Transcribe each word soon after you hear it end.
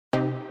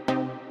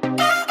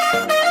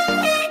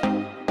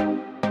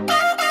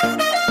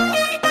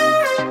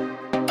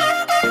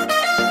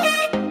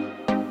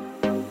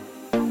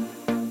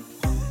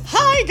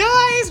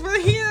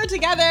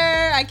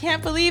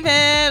can't believe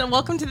it.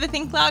 Welcome to the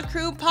Think Loud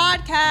Crew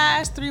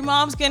podcast. Three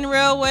moms getting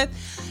real with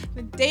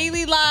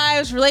daily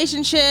lives,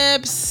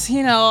 relationships,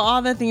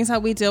 all the things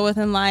that we deal with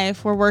in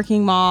life. We're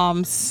working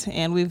moms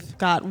and we've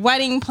got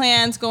wedding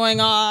plans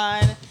going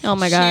on. Oh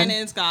my God.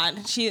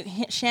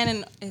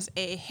 Shannon is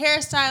a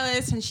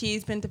hairstylist and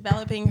she's been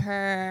developing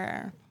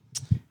her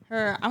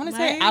I want to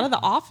say out of the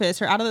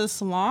office or out of the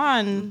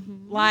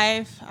salon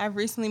life. I've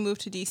recently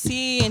moved to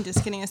DC and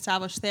just getting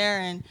established there,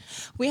 and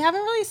we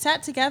haven't really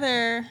sat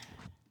together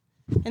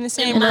in the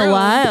same room in a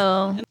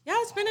while. Yeah,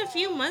 it's been a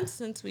few months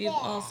since we've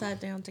all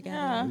sat down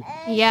together.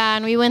 Yeah,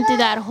 and we went through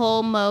that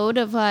whole mode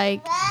of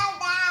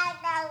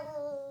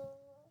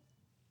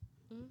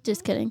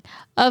just kidding,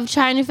 of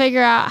trying to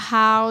figure out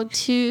how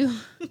to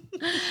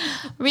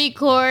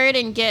record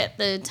and get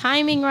the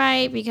timing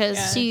right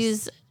because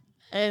she's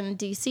in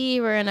DC,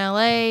 we're in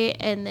LA,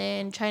 and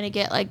then trying to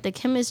get the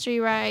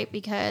chemistry right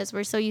because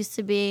we're so used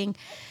to being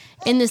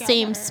in the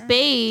same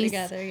space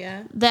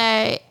Together,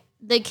 that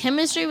the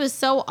chemistry was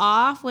so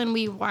off when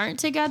we weren't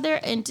together,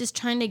 and just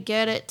trying to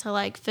get it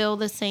to feel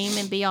the same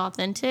and be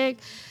authentic,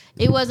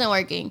 it wasn't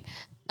working.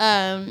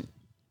 But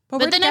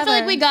then together. I feel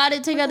like we got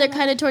it together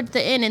kind of towards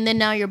the end, and then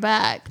now you're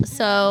back.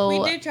 So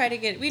we did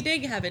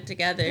have it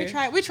together.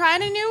 We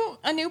tried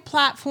a new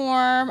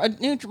platform, a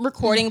new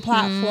recording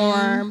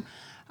platform.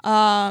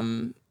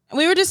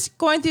 We were just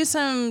going through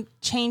some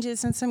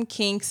changes and some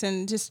kinks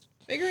and just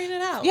figuring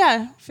it out.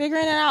 Yeah,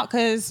 figuring it out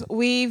because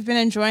we've been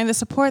enjoying the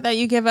support that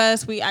you give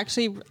us. I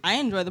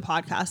enjoy the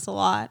podcast a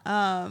lot.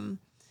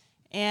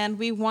 And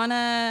we want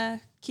to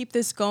keep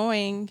this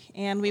going,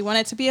 and we want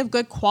it to be of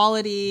good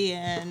quality.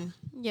 And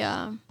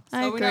yeah,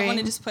 I agree. We don't want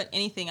to just put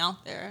anything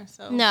out there.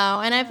 So no,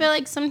 and I feel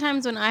like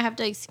sometimes when I have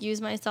to excuse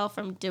myself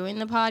from doing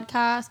the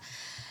podcast,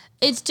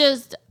 it's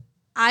just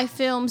I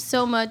film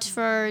so much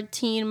for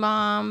Teen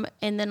Mom,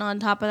 and then on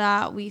top of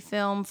that, we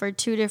film for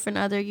 2 different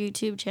other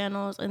YouTube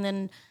channels, and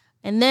then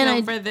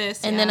I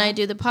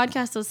do the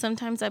podcast. So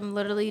sometimes I'm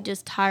literally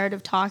just tired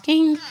of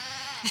talking,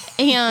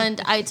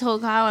 and I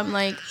told Kyle, I'm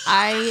like,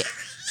 I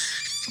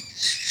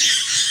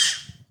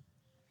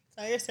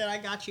said, I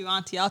got you,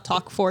 Auntie. I'll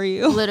talk for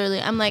you.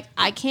 Literally, I'm like,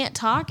 I can't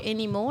talk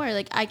anymore.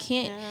 I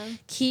can't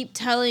keep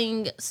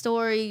telling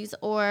stories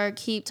or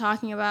keep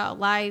talking about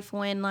life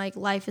when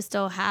life is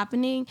still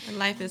happening. And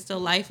life is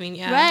still lifing,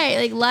 yeah.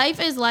 Right, life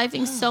is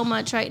lifing so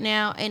much right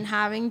now, and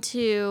having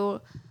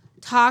to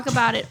talk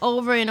about it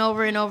over and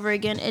over and over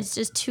again, it's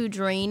just too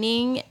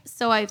draining.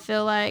 So I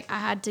feel like I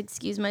had to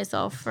excuse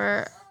myself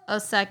for a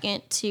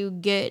second to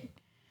get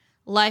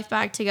life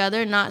back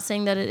together. Not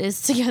saying that it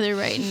is together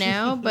right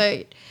now,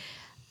 but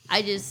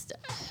it's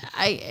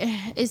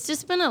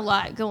just been a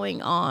lot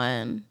going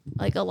on,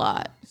 a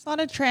lot. It's a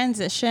lot of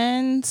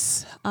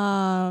transitions.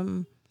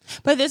 But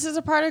this is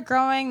a part of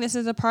growing. This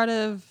is a part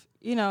of,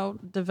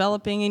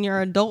 developing in your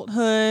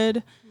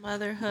adulthood.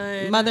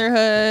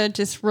 Motherhood,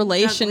 just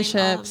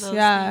relationships.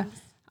 Yeah.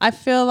 Things. I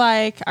feel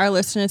like our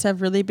listeners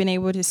have really been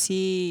able to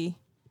see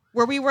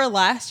where we were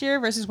last year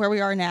versus where we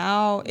are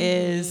now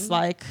is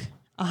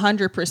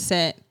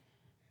 100%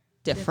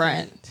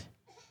 different.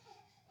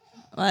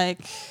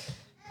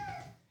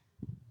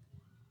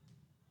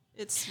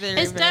 It's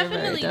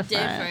definitely very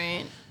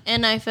different.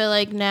 And I feel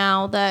like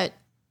now that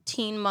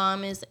Teen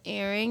Mom is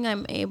airing,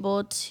 I'm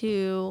able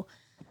to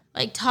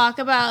talk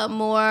about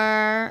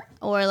more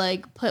or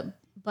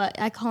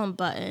I call them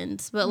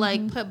buttons, but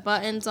put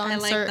buttons on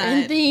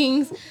certain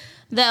things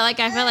that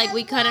I feel like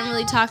we couldn't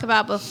really talk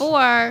about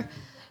before.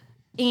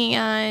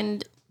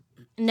 And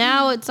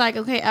now it's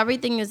okay,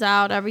 everything is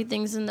out,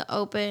 everything's in the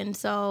open,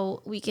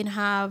 so we can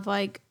have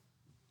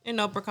an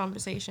open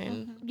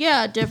conversation.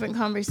 Yeah, different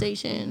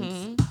conversations.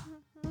 Mm-hmm.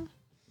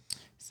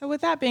 So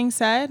with that being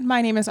said,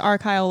 my name is R.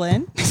 Kyle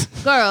Lynn.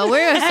 Girl,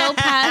 we're so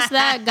past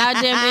that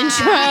goddamn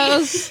intro.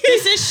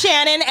 This is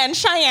Shannon and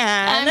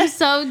Cheyenne. I'm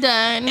so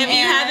done. If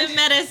you haven't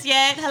met us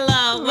yet,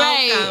 hello,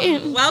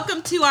 welcome.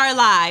 Welcome to our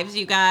lives,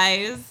 you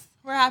guys.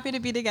 We're happy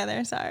to be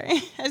together. Sorry.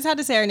 I just had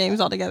to say our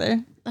names all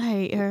together. I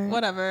hate her.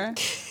 Whatever.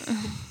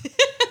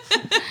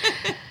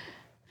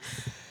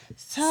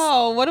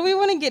 So, what do we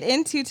want to get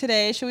into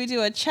today? Should we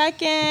do a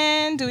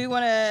check-in? Do we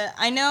want to...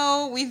 I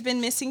know we've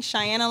been missing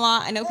Cheyenne a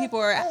lot. I know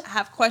people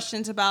have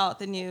questions about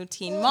the new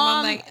Teen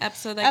Mom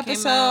episodes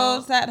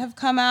that have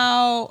come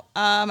out.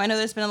 I know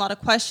there's been a lot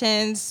of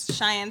questions.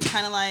 Cheyenne's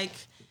kind of I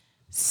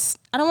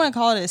don't want to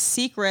call it a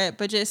secret,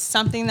 but just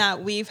something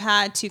that we've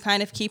had to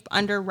kind of keep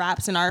under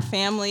wraps in our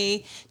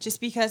family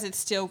just because it's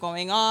still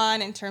going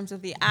on in terms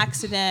of the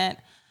accident.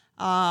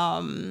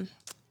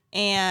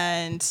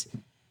 And...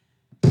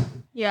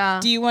 Yeah.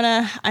 Do you want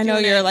to, I know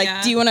you're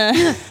do you want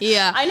to,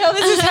 yeah. I know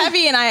this is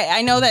heavy and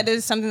I know that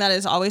is something that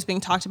is always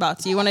being talked about.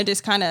 Do you want to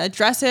just kind of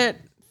address it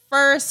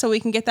first so we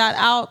can get that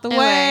out the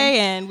way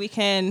and we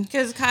can.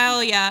 Because Kyle,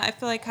 I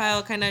feel like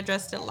Kyle kind of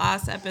addressed it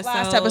last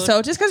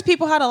episode. Just because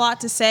people had a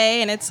lot to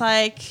say and it's and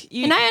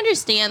I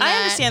understand that. I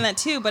understand that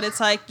too, but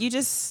it's you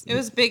just. It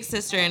was big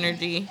sister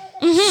energy.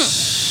 Mm-hmm.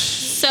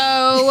 So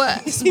So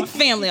this is my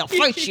family. I'll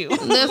fight you.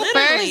 The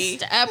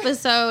first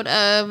episode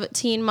of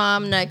Teen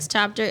Mom Next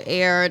Chapter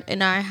aired,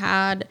 and I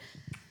had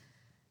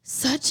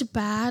such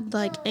bad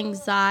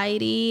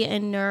anxiety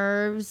and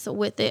nerves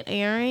with it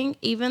airing,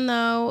 even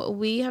though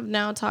we have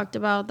now talked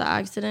about the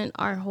accident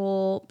our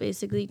whole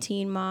basically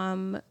Teen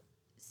Mom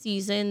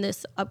season,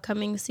 this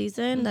upcoming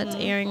season that's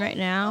airing right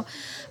now.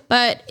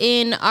 But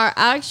in our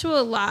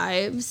actual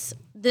lives,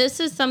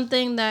 this is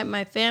something that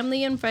my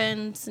family and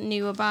friends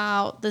knew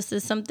about. This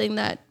is something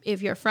that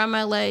if you're from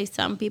LA,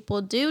 some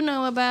people do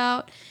know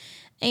about.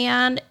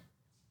 And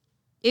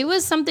it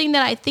was something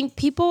that I think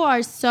people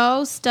are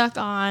so stuck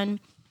on.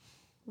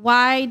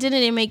 Why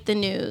didn't it make the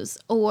news?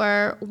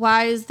 Or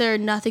why is there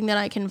nothing that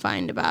I can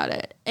find about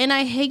it? And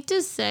I hate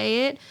to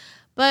say it,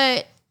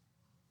 but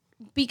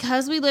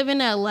because we live in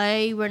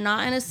LA, we're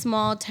not in a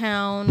small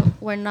town,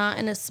 we're not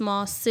in a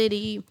small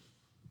city.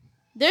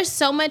 There's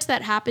so much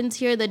that happens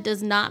here that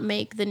does not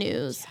make the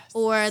news,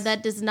 or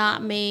that does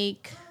not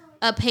make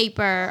a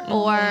paper,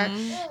 or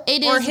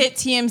hit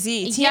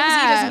TMZ. TMZ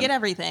doesn't get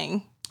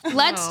everything.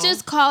 Let's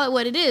just call it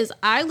what it is.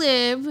 I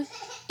live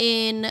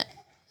in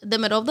the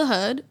middle of the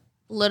hood.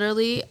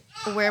 Literally,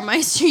 where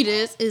my street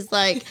is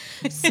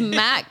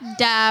smack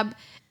dab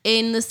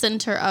in the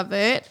center of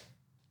it.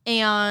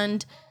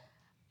 And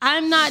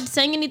I'm not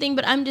saying anything,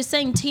 but I'm just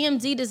saying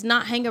TMZ does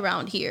not hang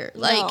around here.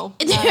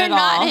 They're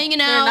not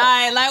hanging out.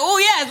 They're not oh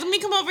yes, let me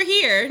come over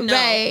here. No.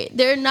 Right.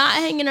 They're not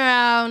hanging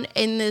around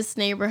in this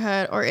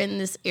neighborhood or in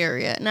this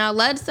area. Now,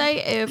 let's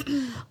say if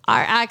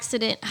our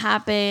accident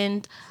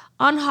happened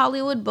on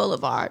Hollywood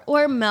Boulevard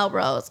or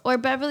Melrose or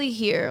Beverly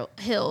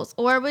Hills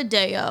or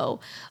Rodeo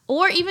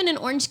or even in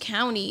Orange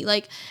County,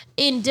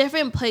 in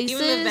different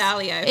places. Even the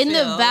Valley,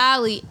 the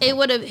Valley, it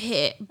would have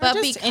hit. But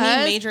just because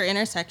any major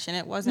intersection,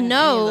 it wasn't any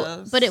of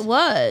those. But it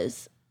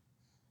was.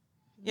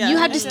 Yeah, you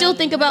had to still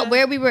think about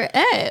where we were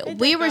at.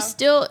 We were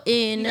still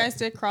in... You guys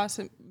did cross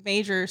a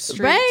major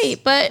streets. Right,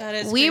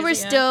 but we were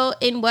still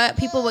in what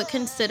people would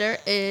consider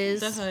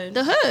is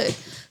the hood.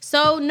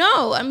 So,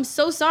 no, I'm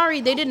so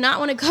sorry. They did not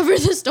want to cover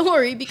the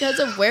story because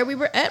of where we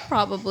were at,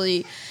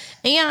 probably.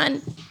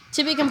 And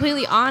to be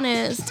completely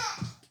honest,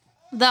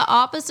 the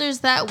officers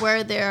that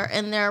were there,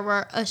 and there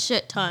were a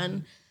shit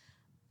ton,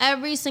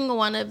 every single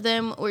one of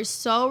them were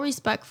so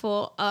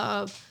respectful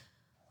of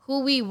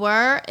who we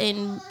were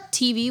in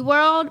TV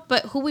world,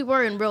 but who we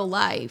were in real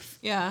life.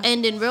 Yeah.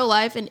 And in real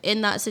life and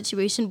in that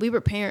situation, we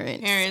were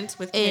parents. Parents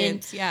with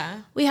kids,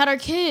 yeah. We had our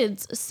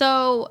kids.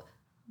 So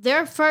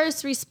their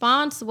first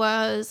response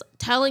was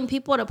telling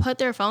people to put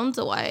their phones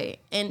away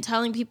and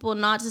telling people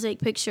not to take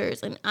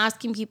pictures and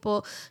asking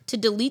people to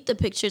delete the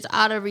pictures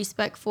out of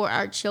respect for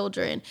our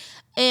children.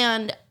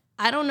 And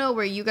I don't know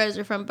where you guys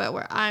are from, but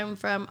where I'm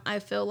from, I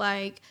feel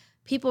like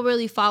people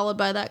really followed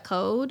by that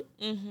code.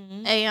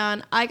 Mm-hmm.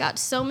 And I got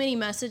so many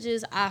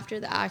messages after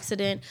the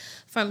accident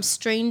from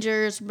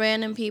strangers,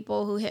 random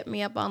people who hit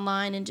me up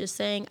online and just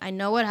saying, I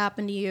know what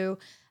happened to you.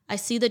 I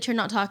see that you're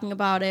not talking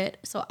about it,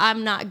 so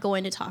I'm not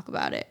going to talk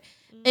about it.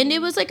 Mm-hmm. And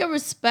it was a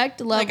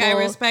respect level. I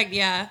respect,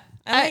 yeah.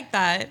 I like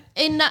that.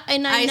 And I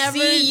never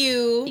see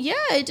you. Yeah,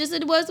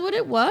 it was what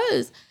it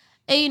was.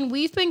 And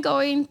we've been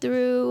going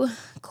through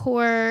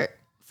court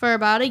for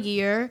about a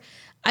year.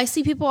 I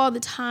see people all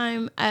the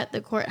time at the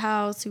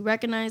courthouse who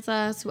recognize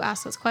us, who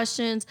ask us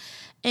questions,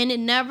 and it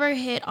never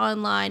hit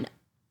online.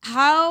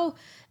 How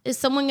is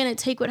someone going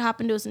to take what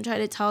happened to us and try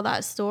to tell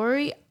that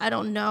story? I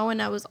don't know. And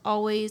that was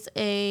always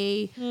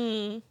a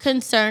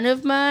concern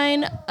of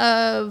mine.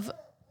 I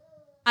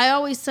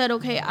always said,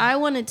 okay, I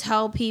want to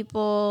tell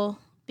people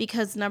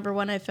because, number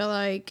one, I feel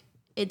like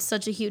it's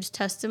such a huge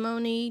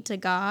testimony to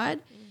God.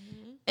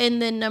 Mm-hmm.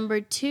 And then number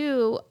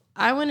two,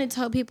 I want to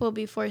tell people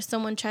before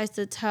someone tries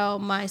to tell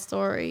my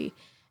story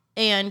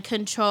and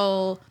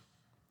control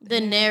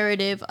the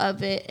narrative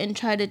of it and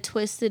try to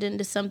twist it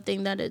into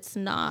something that it's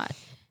not.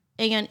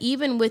 And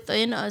even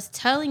within us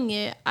telling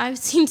it, I've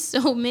seen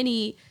so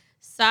many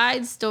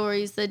side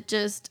stories that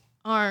just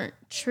aren't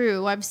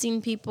true. I've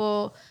seen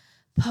people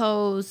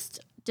post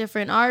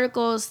different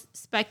articles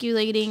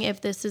speculating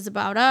if this is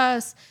about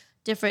us,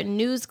 different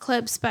news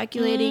clips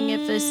speculating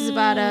if this is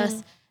about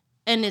us.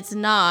 And it's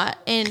not.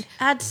 And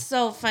that's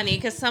so funny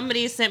because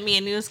somebody sent me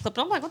a news clip.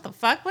 I'm like, what the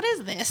fuck? What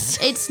is this?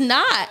 It's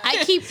not.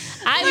 I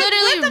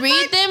literally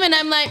read them and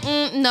I'm like,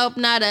 nope,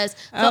 not us.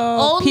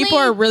 People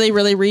are really,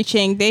 really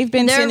reaching. They've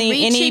been sending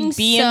any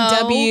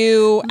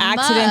BMW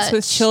accidents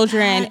with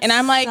children. And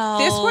I'm like,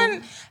 this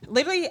one,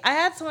 literally, I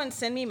had someone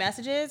send me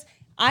messages.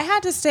 I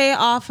had to stay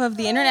off of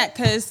the internet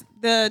because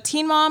the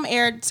Teen Mom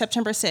aired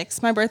September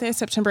 6th. My birthday is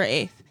September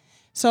 8th.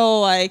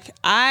 So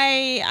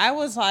I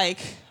was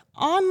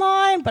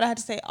online, but I had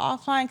to stay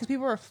offline because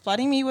people were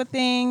flooding me with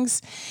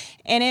things.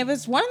 And it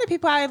was one of the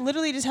people I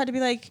literally just had to be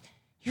like,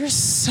 you're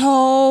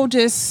so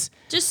just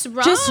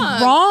wrong.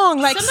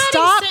 Somebody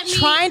stop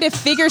trying to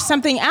figure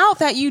something out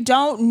that you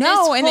don't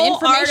know and the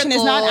information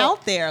is not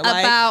out there.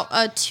 About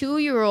a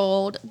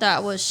 2-year-old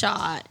that was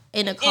shot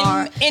in a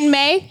car. In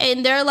May?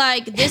 And they're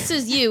like, this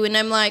is you. And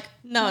I'm like,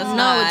 No,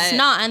 it's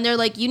not. And they're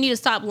like, you need to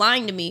stop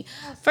lying to me.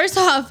 First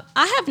off,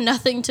 I have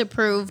nothing to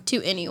prove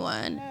to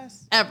anyone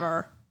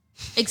ever,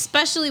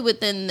 especially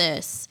within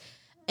this.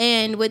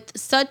 And with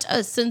such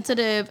a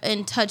sensitive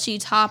and touchy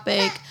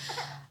topic,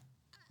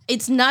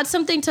 it's not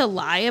something to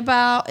lie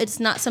about. It's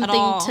not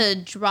something to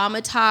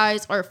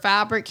dramatize or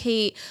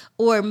fabricate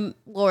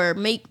or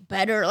make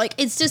better. Like,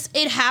 it's just,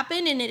 it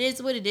happened and it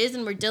is what it is,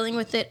 and we're dealing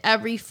with it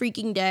every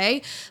freaking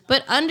day.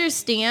 But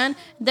understand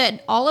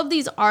that all of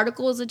these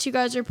articles that you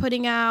guys are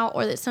putting out,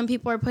 or that some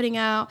people are putting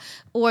out,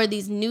 or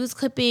these news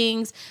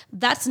clippings,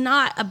 that's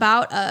not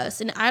about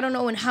us. And I don't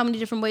know in how many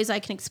different ways I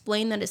can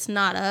explain that it's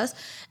not us.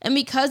 And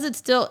because it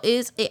still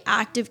is an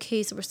active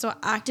case, we're still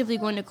actively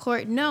going to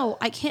court, no,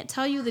 I can't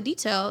tell you the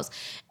details.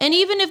 And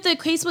even if the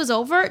case was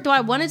over, do I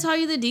want to tell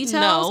you the details?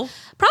 No.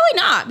 Probably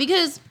not,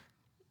 because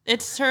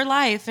it's her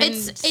life. And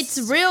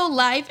it's real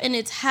life, and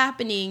it's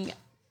happening.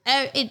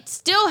 It's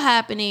still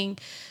happening.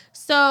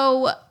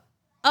 So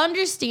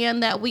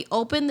understand that we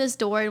open this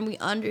door, and we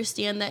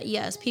understand that,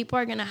 yes, people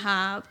are going to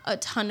have a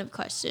ton of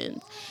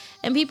questions.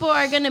 And people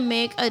are going to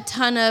make a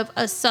ton of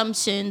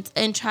assumptions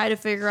and try to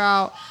figure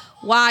out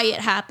why it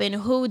happened,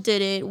 who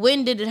did it,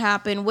 when did it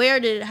happen, where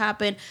did it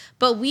happen.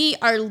 But we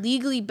are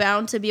legally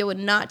bound to be able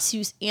not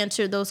to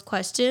answer those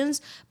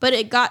questions. But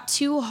it got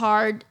too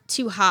hard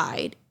to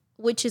hide,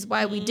 which is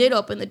why we did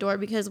open the door,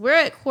 because we're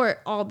at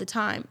court all the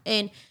time.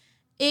 And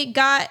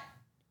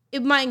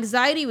my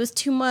anxiety was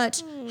too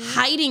much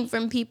hiding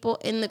from people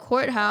in the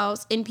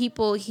courthouse and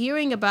people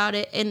hearing about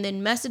it and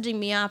then messaging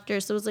me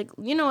after. So it was like,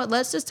 you know what,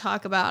 let's just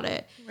talk about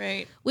it.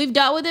 Right. We've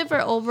dealt with it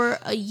for over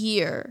a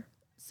year.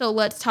 So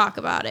let's talk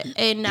about it.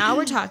 And now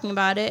we're talking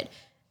about it.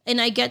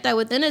 And I get that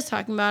within us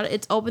talking about it,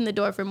 it's opened the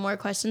door for more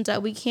questions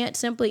that we can't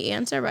simply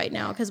answer right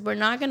now, because we're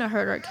not going to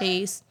hurt our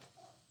case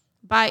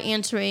by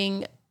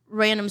answering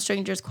random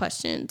strangers'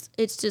 questions.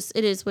 It's just,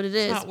 it is what it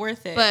is. It's not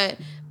worth it. But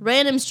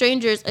random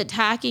strangers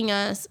attacking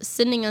us,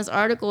 sending us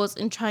articles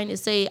and trying to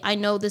say, I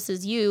know this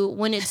is you,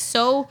 when it's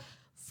so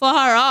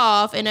far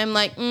off. And I'm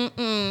like,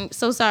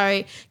 so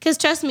sorry. Because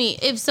trust me,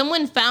 if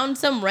someone found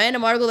some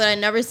random article that I'd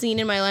never seen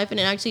in my life and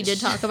it actually did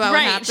talk about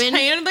what happened,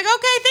 I'm like,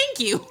 okay, thank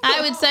you. I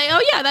would say,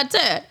 oh yeah, that's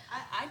it.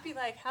 I'd be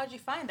like, how'd you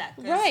find that?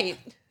 Right.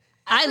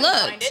 I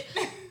looked.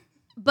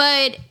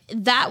 But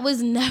that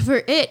was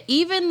never it.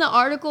 Even the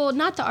article,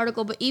 not the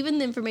article, but even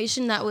the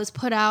information that was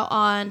put out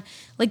on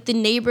like the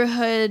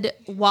Neighborhood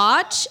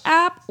Watch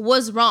app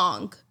was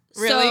wrong.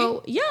 Really?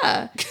 So,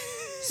 yeah.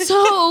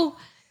 So,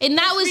 and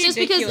that was just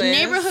because the ridiculous.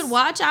 Neighborhood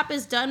Watch app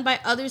is done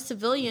by other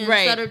civilians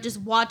that are just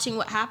watching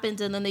what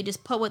happens, and then they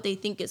just put what they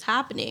think is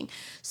happening.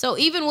 So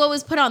even what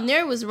was put on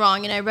there was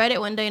wrong. And I read it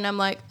one day and I'm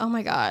like, oh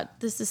my God,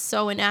 this is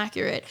so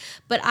inaccurate.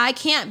 But I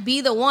can't be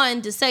the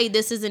one to say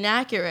this is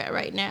inaccurate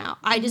right now.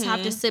 I just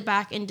have to sit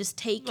back and just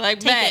take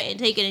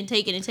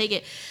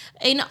it.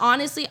 And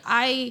honestly,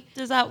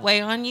 does that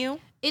weigh on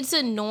you? it's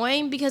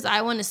annoying because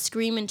I want to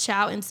scream and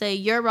shout and say,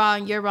 you're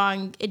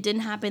wrong, it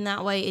didn't happen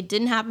that way, it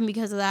didn't happen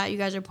because of that, you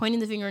guys are pointing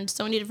the finger in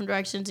so many different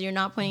directions and you're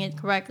not pointing it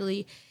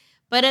correctly.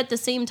 But at the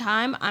same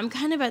time, I'm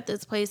kind of at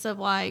this place of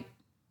like,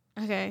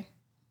 okay,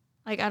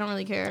 like I don't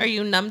really care. Are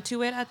you numb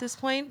to it at this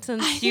point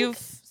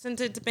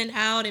since it's been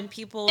out and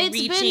people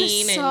reaching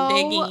been so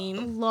and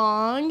digging?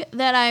 Long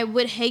that I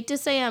would hate to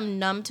say I'm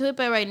numb to it,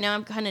 but right now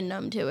I'm kind of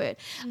numb to it.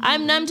 Mm-hmm.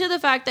 I'm numb to the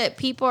fact that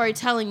people are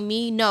telling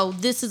me, no,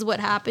 this is what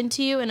happened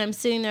to you, and I'm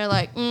sitting there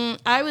like,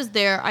 I was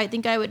there. I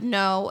think I would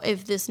know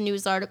if this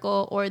news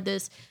article or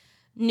this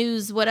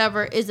news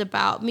whatever is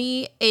about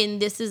me, and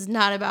this is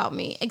not about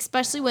me,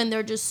 especially when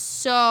they're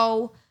just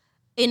so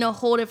in a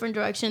whole different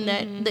direction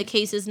that the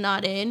case is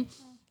not in.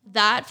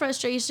 That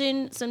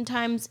frustration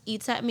sometimes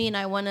eats at me, and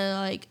I want to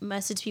like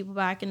message people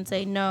back and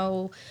say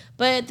no,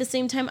 but at the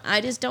same time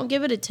I just don't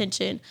give it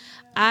attention.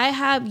 I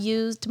have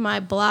used my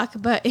block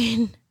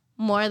button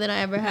more than I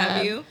ever have.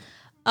 Have you?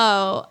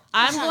 Oh,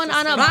 I'm going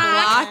on a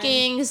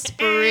blocking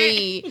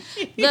spree.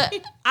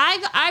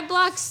 I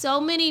block so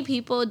many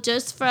people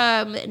just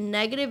from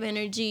negative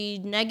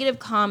energy, negative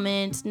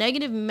comments,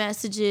 negative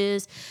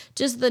messages.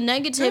 Just the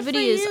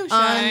negativity is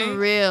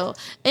unreal.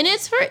 And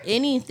it's for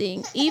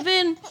anything.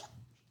 Even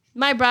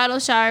my bridal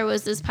shower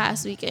was this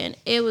past weekend.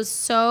 It was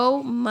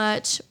so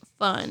much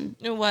fun.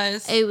 It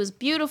was. It was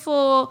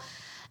beautiful.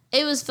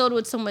 It was filled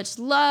with so much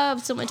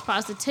love, so much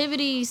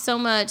positivity, so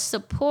much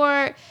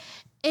support.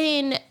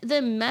 And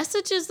the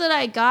messages that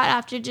I got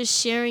after just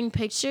sharing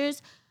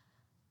pictures.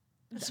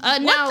 What the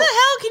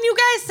hell can you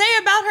guys say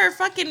about her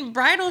fucking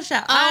bridal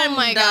shower? Oh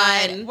my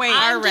God. Wait,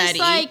 I'm already. just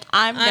like,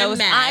 I'm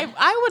mad.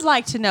 I would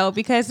like to know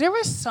because there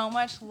was so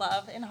much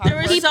love and hard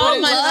work. people so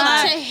much love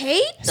love. to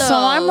hate though. So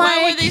I'm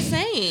like, What were they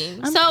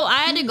saying? So I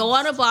had to go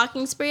on a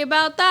blocking spree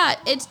about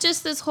that. It's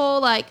just this whole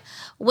like,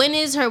 when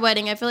is her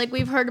wedding? I feel like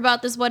we've heard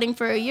about this wedding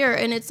for a year.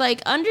 And it's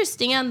like,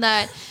 understand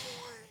that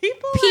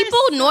people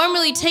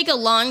normally take a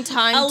long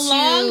time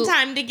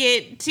to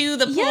get to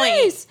the point.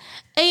 Yes.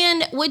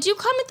 And would you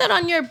comment that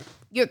on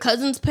your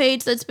cousin's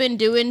page that's been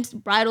doing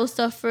bridal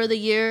stuff for the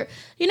year?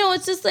 You know,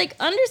 it's just like,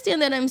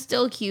 understand that I'm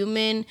still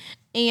human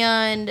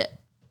and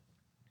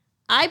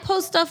I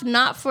post stuff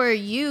not for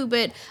you,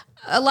 but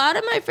a lot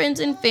of my friends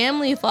and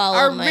family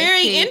are my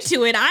very page.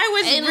 into it. I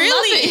was And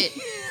really, love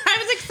it. I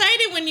was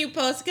excited when you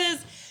post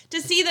because to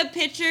see the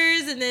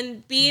pictures and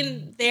then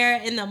being there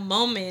in the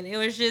moment, it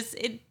was just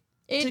It's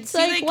to see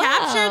like, the wow.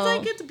 captions,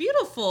 like it's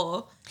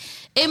beautiful.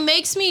 It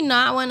makes me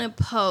not want to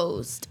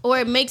post, or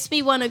it makes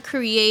me want to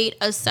create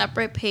a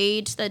separate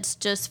page that's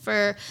just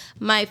for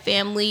my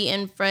family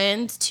and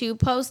friends to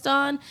post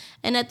on.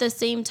 And at the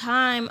same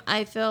time,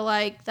 I feel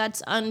like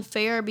that's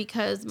unfair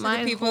because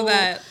my people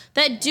that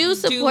do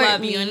support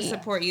love me you and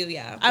support you.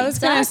 Yeah, I was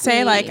gonna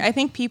say, like, I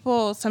think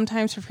people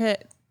sometimes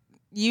forget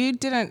you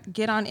didn't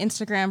get on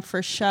Instagram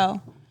for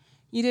show.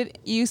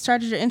 You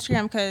started your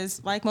Instagram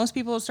because, like most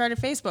people, started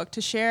Facebook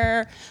to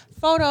share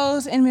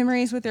photos and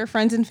memories with their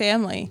friends and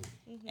family.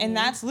 And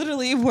that's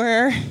literally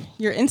where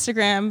your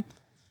Instagram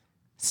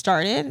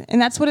started. And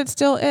that's what it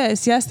still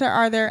is. Yes, there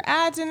are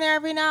ads in there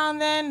every now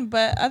and then.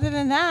 But other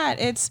than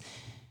that, it's...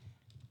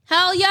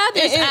 Hell yeah,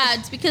 there's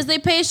ads because they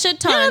pay a shit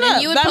ton.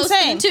 And you would post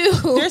them too.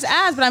 There's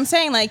ads, but I'm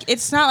saying, like,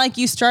 it's not like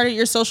you started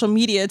your social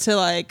media to,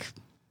 like...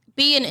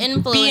 Be an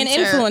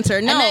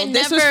influencer. No,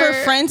 this was for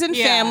friends and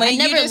family. I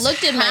never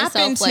looked at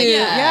myself like that.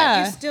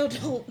 Yeah. You still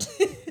don't.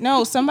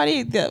 No,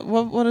 somebody,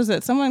 what is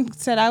it? Someone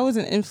said I was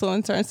an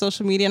influencer on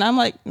social media, and I'm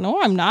like,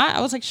 no, I'm not. I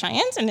was like,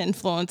 Cheyenne's an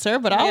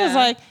influencer, but I was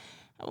like,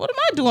 what am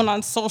I doing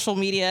on social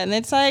media? And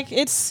it's like,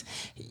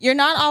 you're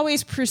not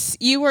always,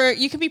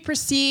 you can be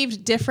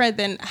perceived different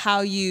than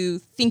how you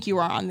think you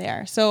are on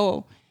there.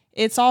 So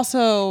it's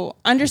also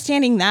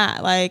understanding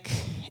that, like,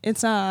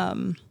 it's,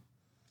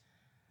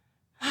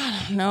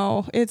 I don't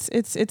know.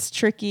 It's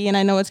tricky, and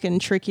I know it's getting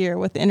trickier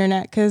with the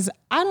internet because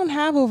I don't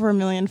have over 1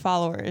 million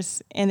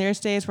followers, and there's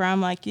days where I'm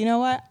like, you know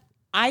what?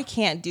 I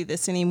can't do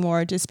this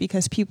anymore just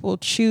because people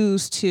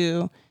choose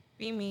to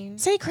be mean,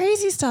 say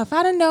crazy stuff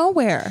out of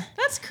nowhere.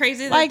 That's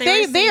crazy. Like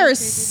they are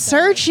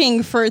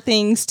searching for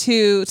things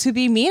to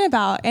be mean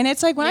about, and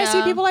it's like when I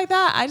see people like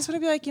that, I just want to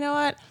be like, you know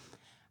what?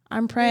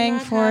 I'm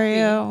praying for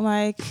you.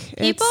 Like,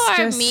 people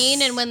are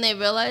mean, and when they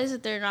realize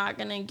that they're not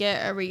gonna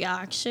get a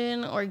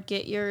reaction or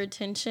get your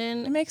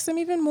attention, it makes them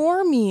even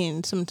more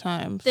mean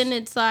sometimes. Then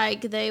it's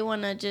like they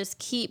want to just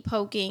keep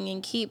poking,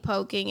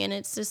 and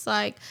it's just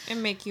like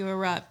and make you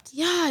erupt.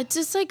 Yeah, it's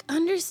just like,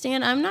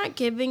 understand, I'm not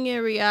giving you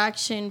a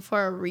reaction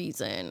for a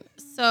reason.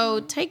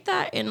 So take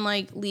that and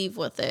like leave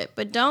with it,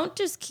 but don't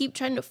just keep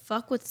trying to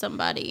fuck with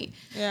somebody.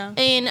 Yeah.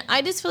 And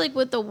I just feel like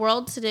with the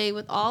world today,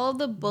 with all of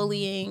the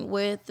bullying,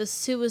 with the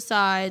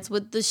suicides,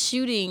 with the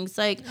shootings,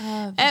 like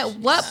at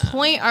what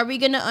point are we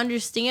going to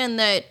understand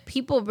that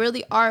people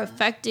really are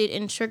affected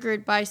and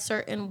triggered by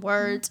certain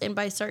words and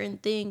by certain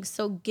things?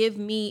 So give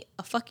me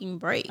a fucking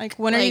break. Like,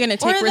 when are you going to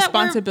take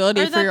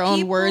responsibility for your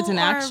own words and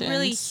actions?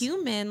 Really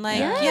human. Like,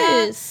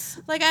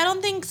 yes. Like, I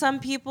don't think some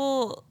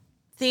people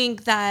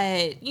think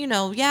that,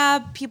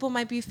 people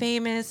might be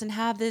famous and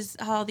have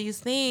all these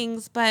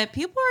things, but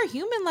people are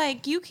human.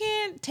 Like, you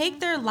can't take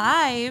their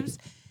lives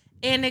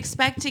and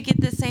expect to get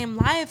the same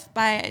life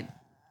by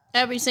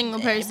every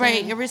single person.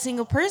 Right, every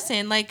single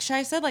person. Like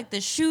Shai said, like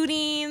the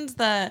shootings,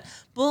 the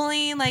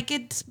bullying, like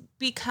it's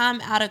become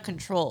out of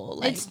control.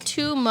 Like, it's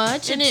too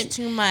much. It's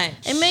too much.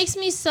 It makes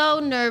me so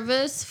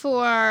nervous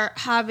for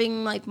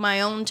having like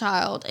my own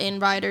child,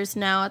 and Ryder's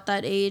now at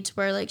that age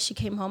where like she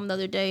came home the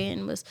other day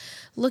and was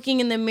looking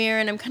in the mirror,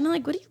 and I'm kind of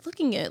like, what are you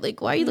looking at?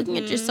 Like, why are you looking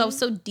at yourself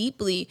so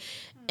deeply?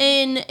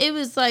 And it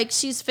was like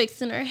she's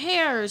fixing her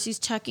hair, she's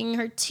checking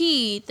her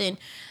teeth, and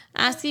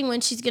asking when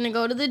she's gonna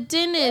go to the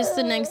dentist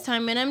the next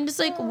time, and I'm just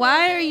like,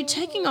 why are you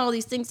checking all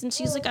these things? And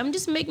she's like, I'm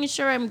just making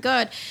sure I'm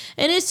good.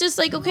 And it's just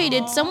like, okay,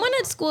 did someone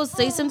at school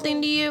say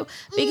something to you?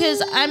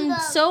 Because I'm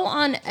so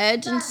on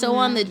edge and so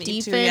on the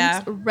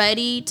defense,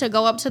 ready to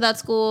go up to that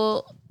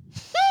school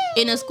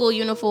in a school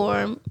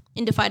uniform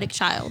and to fight a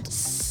child.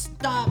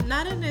 Stop,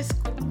 not in this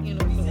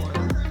uniform.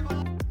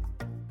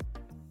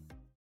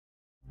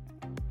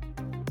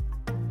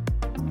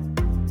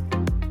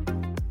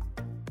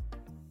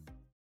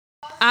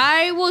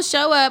 I will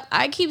show up.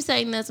 I keep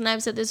saying this, and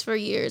I've said this for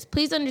years.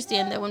 Please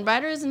understand that when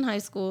Ryder is in high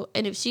school,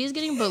 and if she is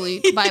getting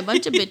bullied by a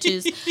bunch of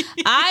bitches,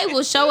 I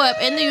will show up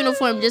in the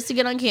uniform just to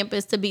get on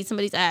campus to beat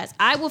somebody's ass.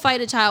 I will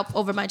fight a child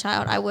over my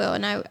child. I will,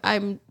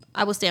 and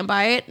I will stand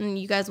by it, and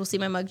you guys will see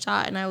my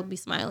mugshot, and I will be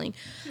smiling.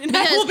 And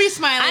I will be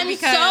smiling I'm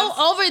so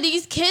over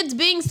these kids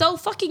being so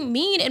fucking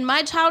mean, and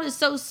my child is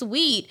so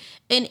sweet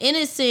and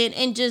innocent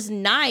and just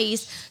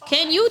nice.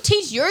 Can you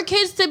teach your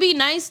kids to be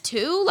nice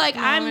too? Like,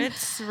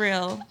 it's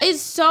real.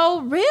 It's so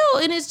real,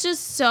 and it's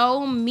just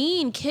so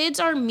mean. Kids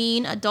are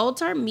mean,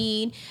 adults are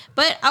mean.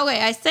 But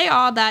okay, I say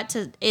all that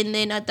and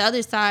then at the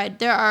other side,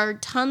 there are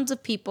tons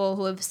of people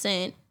who have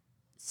sent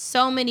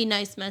so many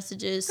nice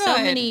messages, so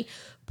many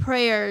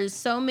prayers,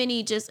 so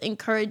many just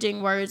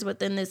encouraging words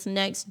within this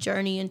next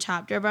journey and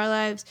chapter of our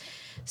lives.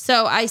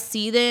 So I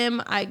see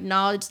them, I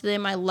acknowledge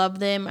them, I love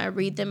them, I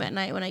read them at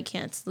night when I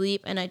can't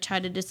sleep, and I try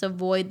to just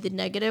avoid the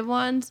negative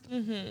ones.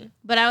 Mm-hmm.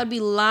 But I would be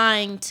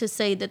lying to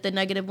say that the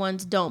negative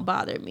ones don't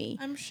bother me.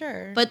 I'm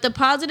sure. But the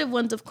positive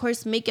ones, of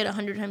course, make it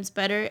 100 times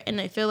better.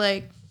 And I feel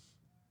like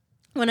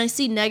when I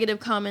see negative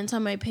comments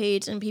on my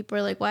page and people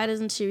are like, why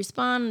doesn't she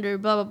respond or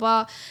blah, blah,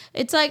 blah.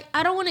 It's like,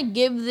 I don't want to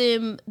give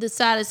them the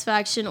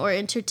satisfaction or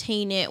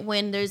entertain it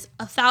when there's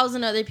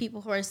 1,000 other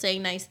people who are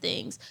saying nice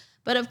things.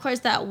 But of course,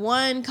 that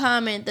one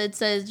comment that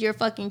says you're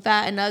fucking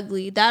fat and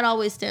ugly, that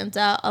always stands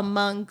out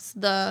amongst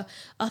the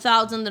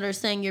 1,000 that are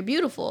saying you're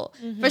beautiful.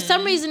 For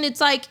some reason, it's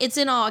like, it's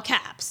in all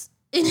caps.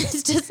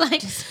 It's just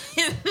like,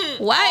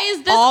 why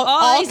is this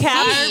all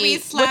caps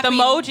with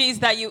emojis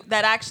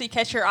that actually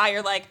catch your eye?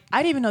 You're like,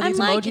 I didn't even know these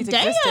emojis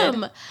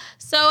existed.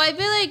 So I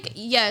feel like,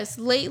 yes,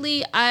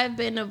 lately I've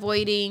been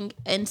avoiding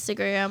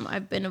Instagram.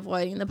 I've been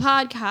avoiding the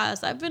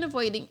podcast. I've been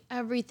avoiding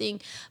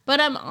everything. But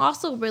I'm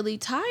also really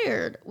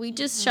tired. We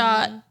just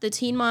shot the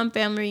Teen Mom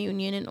Family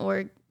Reunion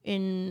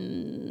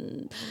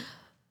in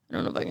I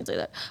don't know if I can say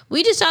that.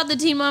 We just shot the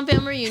Teen Mom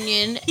Family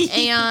Reunion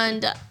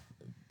and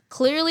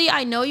clearly,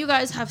 I know you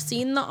guys have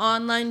seen the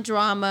online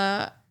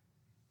drama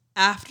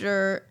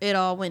after it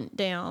all went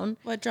down.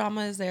 What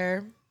drama is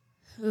there?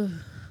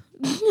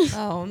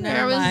 Oh, never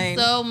there mind.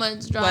 was so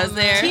much drama. Was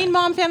there? Teen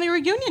Mom Family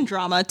Reunion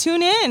drama.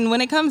 Tune in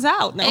when it comes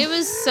out. No. It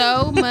was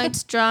so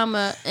much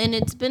drama, and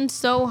it's been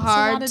so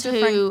hard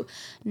to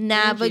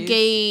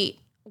navigate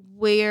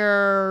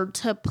where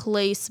to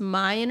place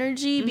my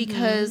energy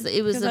because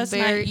it was that's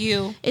not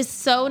you. It's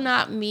so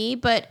not me,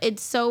 but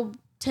it's so.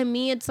 To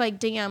me, it's like,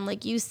 damn,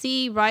 like you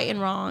see right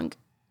and wrong.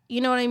 You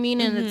know what I mean?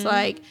 And it's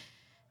like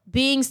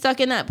being stuck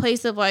in that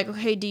place of like,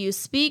 okay, do you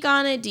speak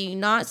on it? Do you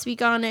not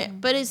speak on it?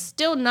 But it's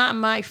still not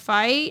my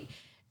fight.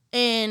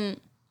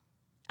 And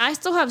I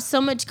still have so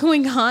much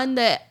going on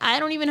that I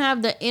don't even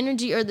have the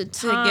energy or the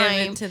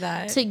time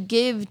to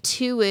give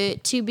to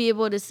it to be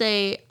able to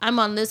say, I'm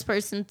on this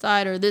person's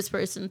side or this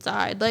person's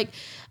side. Like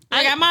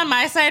I'm on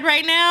my side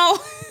right now.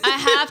 I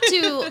have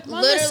to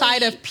on the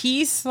side of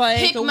peace.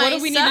 Like, what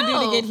do we need to do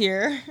to get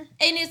here?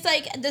 And it's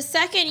like the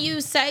second you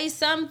say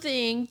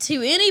something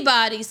to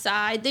anybody's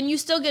side, then you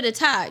still get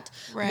attacked.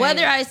 Right.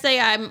 Whether I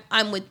say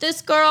I'm with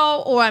this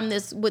girl or I'm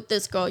with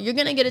this girl, you're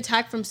gonna get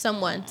attacked from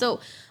someone. So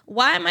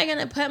why am I going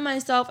to put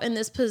myself in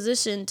this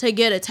position to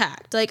get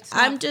attacked? Like,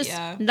 I'm just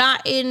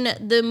not in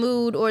the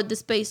mood or the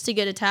space to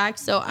get attacked.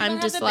 So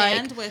I'm just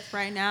like, bandwidth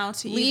right now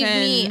to leave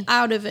me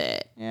out of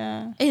it.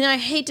 Yeah. And I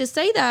hate to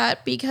say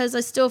that because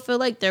I still feel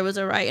like there was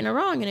a right and a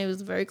wrong and it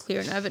was very clear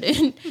and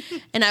evident.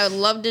 And I would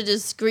love to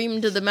just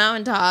scream to the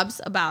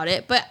mountaintops about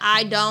it. But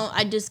I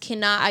just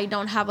cannot. I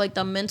don't have like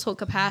the mental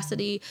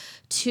capacity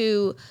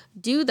to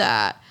do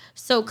that.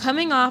 So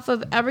coming off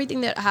of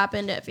everything that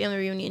happened at Family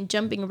Reunion,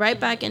 jumping right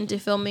back into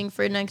filming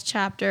for next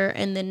chapter,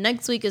 and then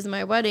next week is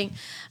my wedding,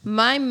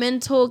 my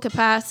mental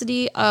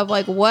capacity of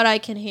like what I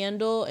can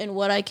handle and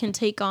what I can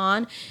take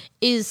on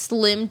is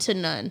slim to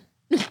none.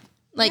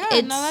 Like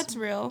no, that's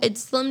real.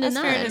 It's slim to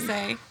none. That's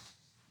fair to say.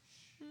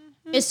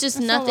 It's just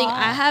nothing.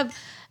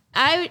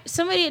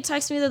 Somebody had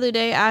texted me the other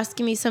day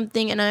asking me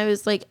something, and I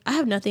was like, I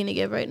have nothing to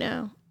give right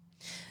now.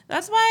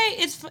 That's why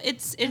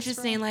it's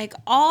interesting. Like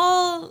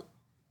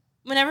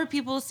whenever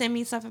people send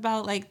me stuff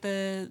about like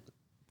the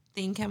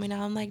thing coming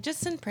out, I'm like, just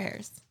send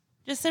prayers.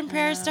 Just send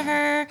prayers to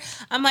her.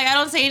 I'm like, I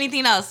don't say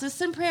anything else. Just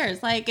send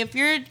prayers. Like, if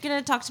you're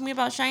gonna talk to me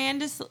about Cheyenne,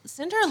 just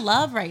send her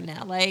love right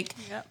now. Like,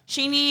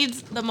 she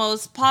needs the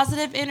most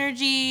positive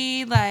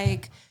energy.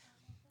 Like,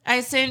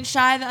 I sent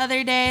Shy the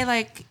other day.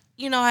 Like,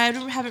 you know, I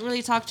haven't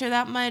really talked to her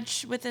that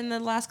much within the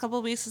last couple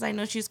of weeks because I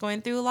know she's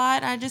going through a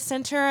lot. I just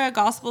sent her a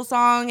gospel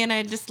song, and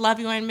I just love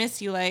you and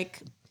miss you.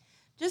 Like,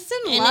 just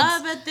send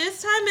love. At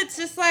this time, it's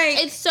just like,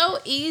 it's so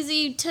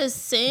easy to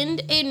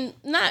send, and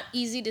not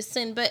easy to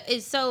send, but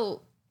it's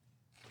so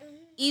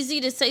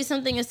easy to say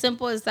something as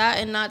simple as that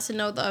and not to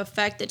know the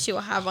effect that you will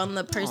have on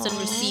the person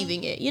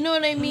receiving it. You know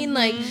what I mean?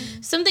 Like,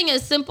 something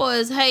as simple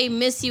as, hey,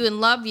 miss you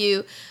and love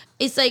you.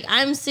 It's like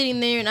I'm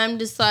sitting there and I'm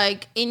just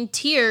like in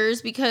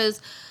tears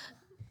because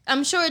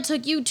I'm sure it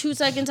took you 2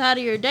 seconds out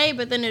of your day,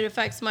 but then it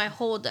affects my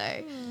whole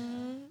day.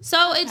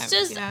 So it's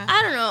just,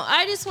 I don't know.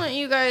 I just want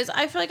you guys,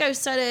 I feel like I've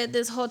said it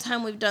this whole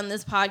time we've done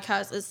this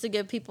podcast, is to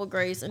give people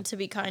grace and to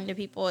be kind to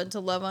people and to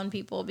love on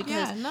people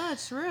because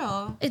it's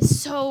real. It's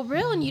so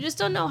real, and you just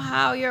don't know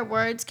how your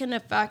words can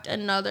affect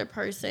another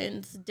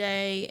person's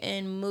day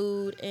and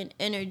mood and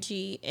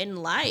energy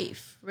and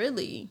life,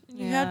 really.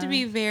 You have to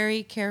be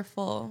very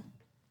careful.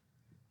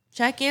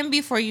 Check in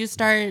before you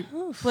start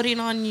putting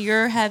on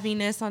your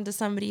heaviness onto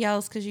somebody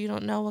else because you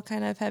don't know what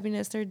kind of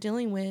heaviness they're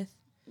dealing with.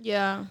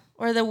 Yeah.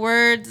 Or the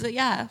words,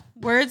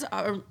 words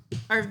are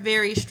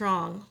very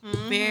strong.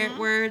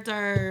 Words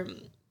are,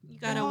 you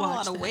gotta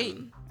watch them. Weight.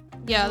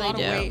 Yeah, they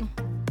do.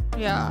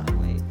 Yeah.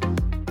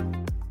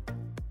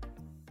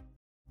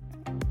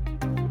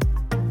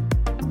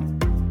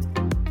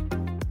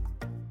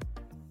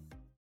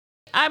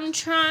 I'm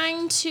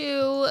trying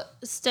to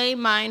stay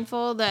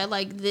mindful that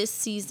like this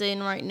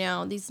season right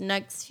now, these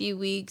next few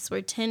weeks,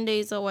 we're 10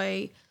 days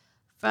away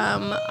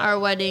from our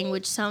wedding,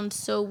 which sounds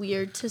so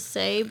weird to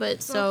say,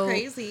 but so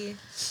crazy.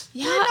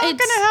 Yeah, we're not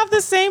gonna have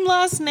the same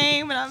last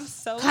name, and I'm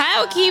so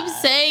Kyle sad.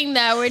 keeps saying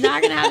that we're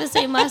not gonna have the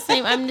same last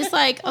name. I'm just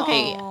like,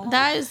 okay,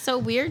 that is so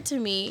weird to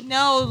me.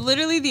 No,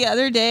 literally the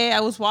other day I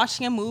was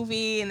watching a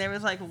movie and there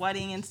was like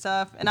wedding and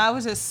stuff, and I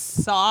was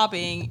just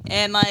sobbing.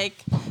 And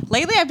like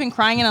lately I've been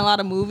crying in a lot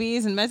of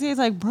movies, and Messi is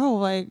like, bro,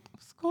 like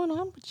what's going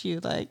on with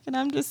you? Like, and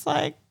I'm just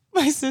like,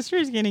 my sister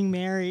is getting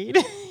married.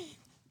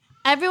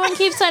 Everyone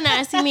keeps on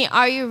asking me,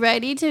 are you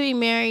ready to be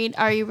married?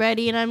 Are you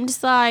ready? And I'm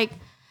just like,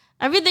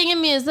 everything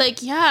in me is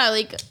like, yeah,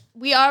 like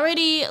we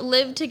already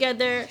live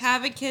together.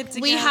 Have a kid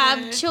together. We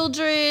have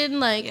children.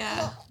 Like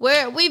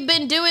we've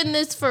been doing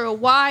this for a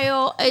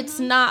while. It's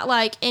not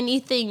like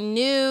anything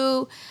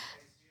new.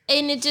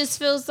 And it just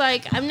feels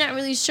like I'm not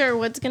really sure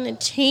what's going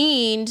to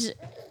change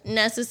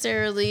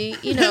necessarily,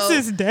 you know.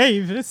 This is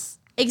Davis.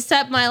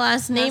 Except my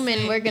last name,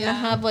 and we're gonna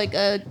have like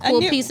a cool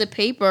piece of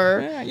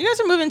paper. Yeah, you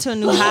guys are moving to a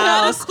new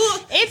house.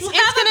 It's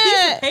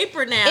gonna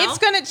paper now. It's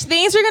gonna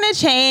things are gonna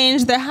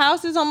change. The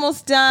house is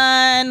almost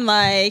done.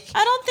 Like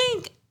I don't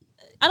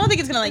think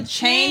it's gonna like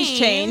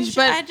change.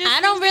 But I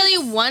don't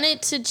really want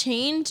it to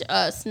change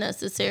us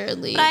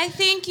necessarily. But I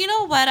think you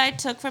know what I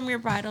took from your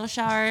bridal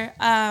shower.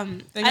 They're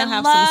gonna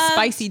have some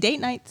spicy date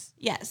nights.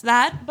 Yes,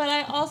 that. But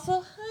I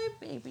also hi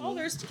baby. Oh,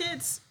 there's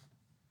kids.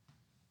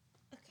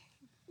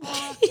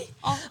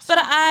 But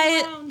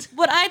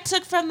what I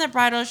took from the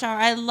bridal shower,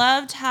 I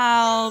loved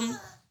how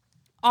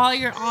all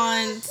your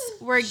aunts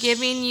were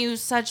giving you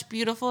such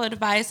beautiful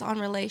advice on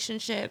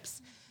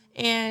relationships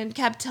and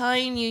kept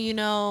telling you, you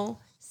know,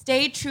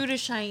 stay true to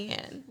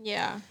Cheyenne.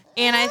 Yeah.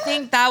 And I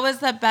think that was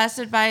the best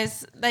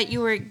advice that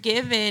you were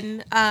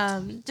given.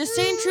 Just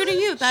staying true to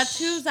you. That's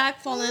who Zach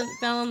fell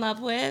in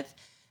love with.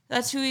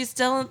 That's who he's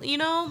still, you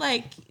know,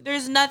 like,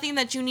 there's nothing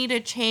that you need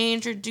to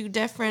change or do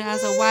different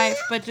as a wife,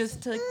 but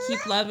just to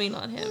keep loving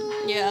on him.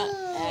 Yeah.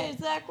 Hey,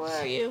 Zach,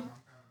 where are you?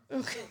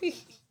 Okay.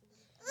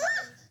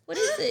 What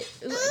is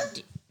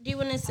it? Do you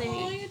want to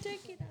say?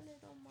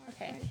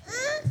 Okay.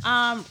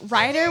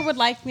 Ryder would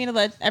like me to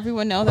let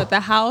everyone know that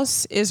the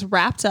house is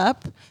wrapped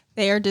up.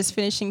 They are just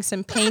finishing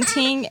some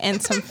painting and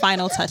some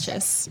final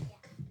touches.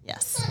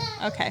 Yes.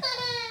 Okay.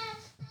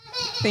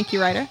 Thank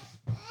you, Ryder.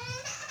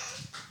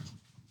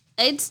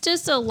 It's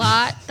just a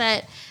lot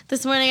that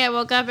this morning I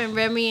woke up and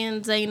Remy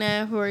and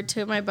Zaina, who are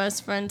two of my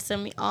best friends,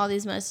 sent me all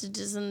these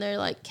messages and they're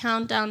like,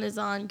 countdown is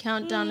on.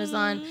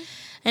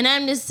 And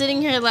I'm just sitting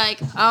here like,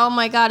 oh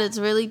my God, it's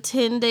really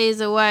 10 days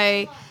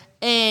away.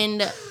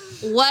 And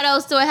what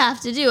else do I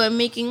have to do? I'm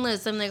making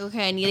lists. I'm like,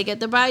 okay, I need to get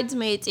the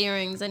bridesmaids'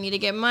 earrings. I need to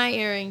get my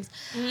earrings.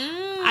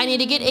 I need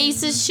to get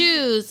Ace's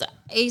shoes.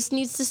 Ace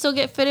needs to still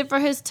get fitted for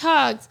his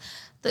tugs.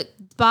 The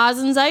Boz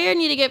and Zaire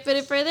need to get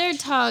fitted for their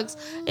tugs.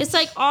 It's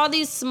like all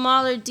these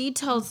smaller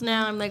details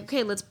now. I'm like,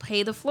 okay, let's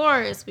pay the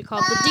florist. We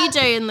called the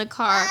DJ in the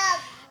car.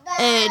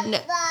 And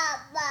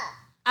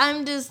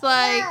I'm just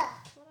like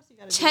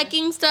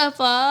checking stuff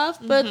off,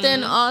 but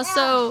then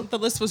also the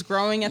list was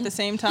growing at the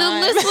same time.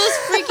 The list was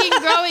freaking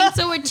growing.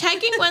 So we're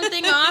checking one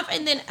thing off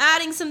and then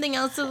adding something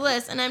else to the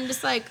list. And I'm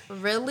just like,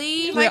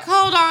 really? Like,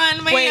 hold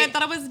on. Wait, I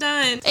thought it was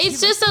done. It's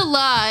just a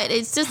lot.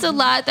 It's just a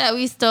lot that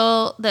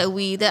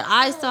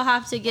I still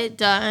have to get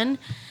done.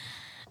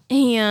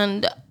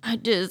 And I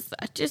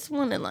just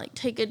want to like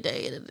take a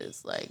day to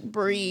just like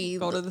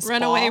breathe. Go to the spa.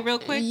 Run away real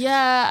quick.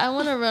 Yeah, I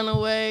want to run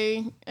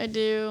away. I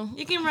do.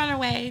 You can run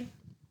away.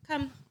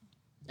 Come.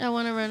 I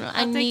want to run away.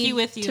 I'll take you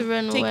with you. To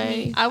run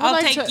away.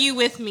 I'll take you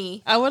with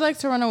me. I would like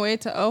to run away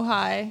to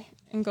Ojai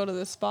and go to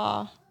the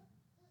spa.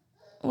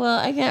 Well,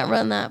 I can't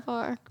run that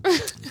far.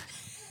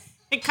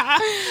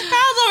 Kyle's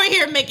over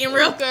here making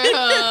real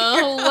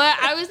girl. What?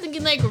 I was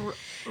thinking like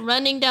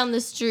running down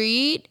the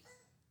street.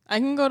 I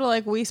can go to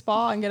like Wee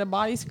Spa and get a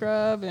body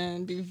scrub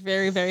and be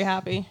very, very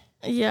happy.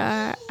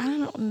 Yeah, I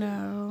don't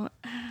know.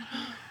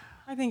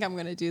 I think I'm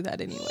gonna do that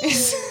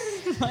anyways.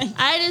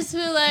 I just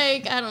feel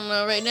like, I don't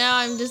know, right now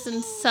I'm just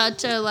in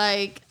such a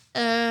like,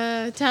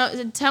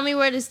 tell me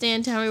where to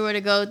stand, tell me where to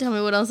go, tell me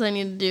what else I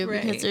need to do,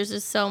 because there's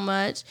just so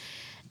much.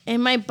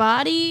 And my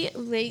body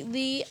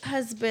lately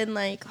has been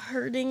like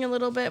hurting a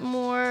little bit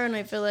more, and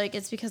I feel like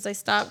it's because I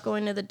stopped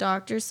going to the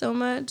doctor so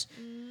much.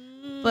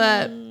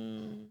 But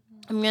I'm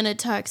gonna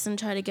text and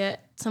try to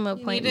get some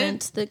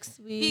appointments next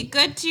week. Be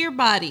good to your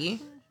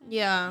body.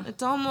 Yeah.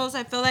 It's almost,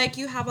 I feel like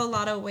you have a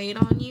lot of weight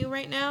on you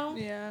right now.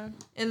 Yeah.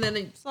 And then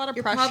it's a lot of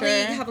you pressure. Probably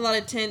have a lot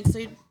of tense.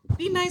 So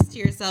be nice to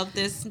yourself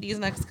these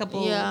next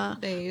couple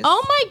days.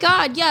 Oh my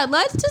God. Yeah.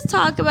 Let's just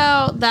talk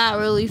about that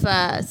really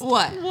fast.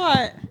 What?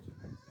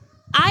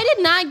 I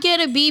did not get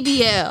a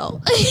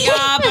BBL.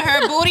 Yeah, but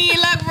her booty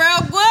look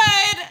real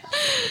good.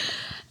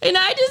 And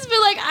I just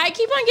feel like I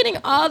keep on getting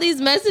all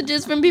these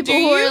messages from people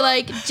who are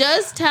like,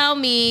 just tell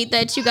me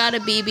that you got a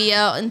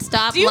BBL and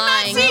stop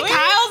lying. Do you not see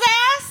Kyle's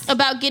ass?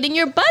 about getting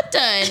your butt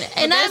done.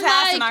 And I'm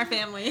like, in our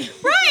family.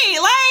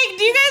 Right. Like,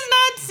 do you guys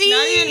not see?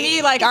 Not even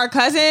me, like our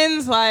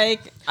cousins,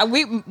 like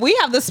we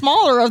have the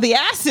smaller of the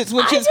assets,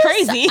 which is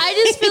crazy.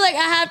 I just feel like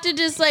I have to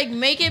just like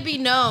make it be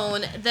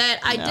known that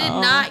I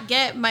did not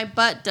get my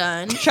butt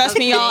done. Trust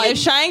me, y'all. If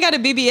Cheyenne got a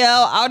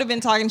BBL, I would have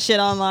been talking shit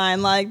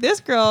online. Like,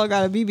 this girl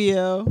got a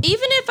BBL.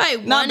 Even if I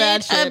wanted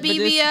a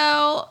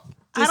BBL,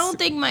 I don't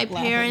think my laughing.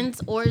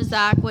 parents or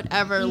Zach would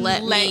ever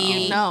let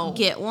me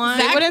get one.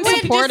 They wouldn't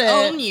support it.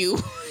 Own you.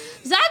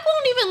 Zach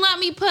won't even let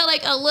me put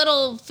like a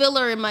little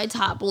filler in my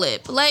top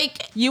lip.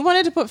 Like, You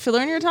wanted to put filler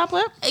in your top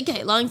lip?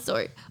 okay, long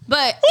story.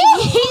 But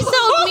he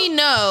told me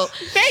no.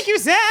 Thank you,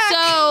 Zach.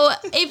 So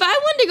if I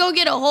wanted to go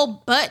get a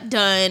whole butt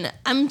done,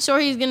 I'm sure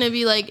he's going to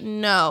be like,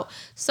 no.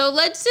 So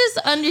let's just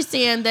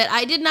understand that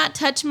I did not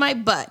touch my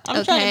butt.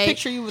 I'm trying to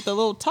picture you with a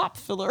little top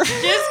filler.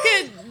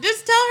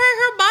 Just tell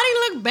her body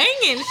look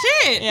banging.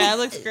 Shit. Yeah, it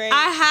looks great.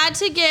 I had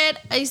to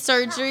get a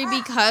surgery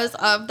because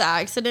of the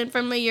accident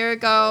from a year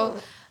ago.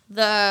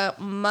 The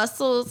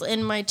muscles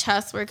in my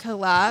chest were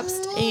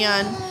collapsed,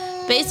 and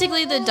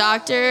basically the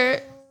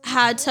doctor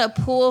had to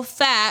pull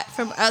fat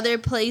from other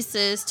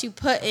places to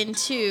put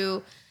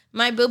into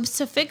my boobs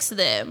to fix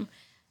them.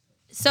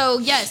 So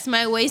yes,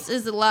 my waist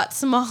is a lot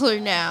smaller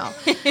now.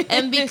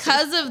 And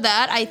because of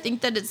that, I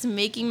think that it's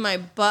making my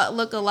butt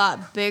look a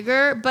lot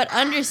bigger. But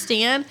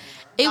understand,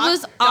 it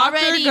was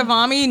already... Dr.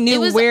 Gavami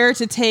knew where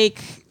to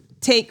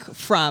take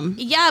from.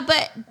 Yeah,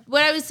 but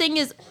what I was saying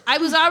is I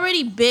was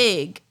already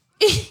big.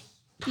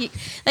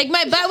 Like,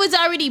 my butt was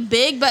already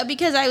big, but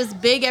because I was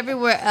big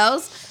everywhere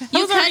else,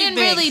 you couldn't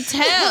really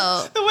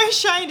tell. The way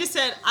Cheyenne just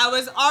said, I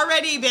was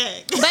already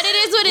big. But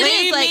it is what it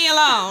is. Leave like, me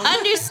alone.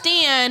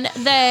 Understand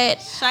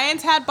that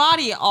Cheyenne's had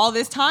body all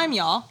this time,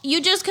 y'all.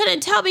 you just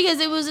couldn't tell because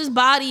it was just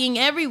bodying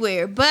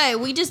everywhere. But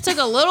we just took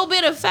a little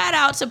bit of fat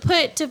out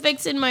to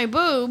fix in my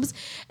boobs.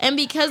 And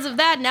because of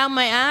that, now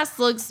my ass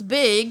looks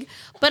big.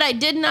 But I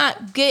did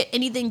not get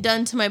anything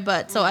done to my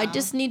butt. So I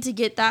just need to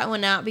get that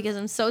one out because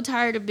I'm so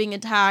tired of being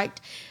attacked.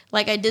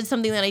 Like I did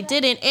something that I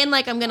didn't. And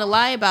like I'm going to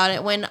lie about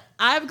it when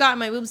I've got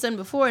my boobs done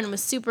before and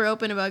was super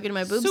open about getting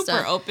my boobs done.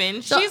 Super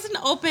open. So She's an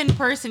open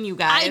person, you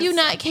guys. I do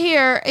not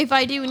care if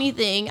I do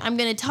anything. I'm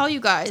going to tell you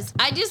guys.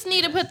 I just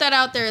need to put that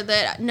out there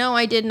that no,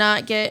 I did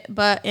not get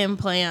butt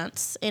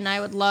implants. And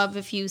I would love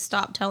if you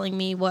stopped telling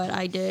me what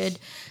I did.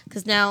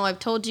 Because now I've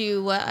told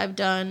you what I've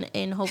done.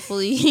 And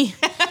hopefully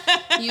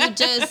you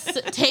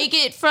just take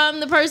it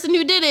from the person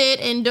who did it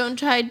and don't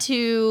try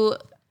to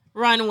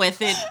run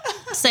with it.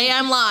 Say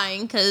I'm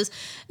lying, because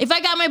if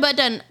I got my butt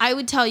done, I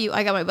would tell you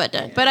I got my butt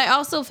done. But I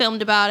also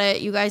filmed about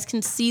it. You guys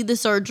can see the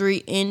surgery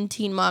in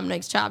Teen Mom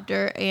Next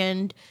Chapter,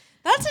 and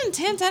that's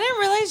intense. I didn't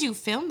realize you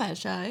filmed that,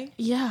 Shy.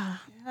 Yeah.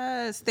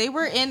 Yes, they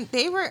were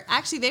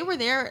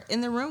there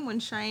in the room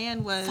when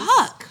Cheyenne was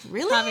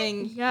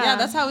really? Yeah,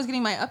 that's how I was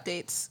getting my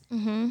updates.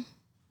 Mm-hmm.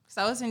 Because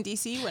I was in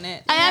DC when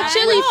it. I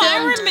actually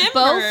filmed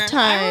both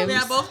times.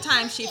 Yeah, both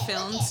times she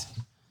filmed.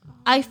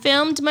 I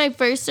filmed my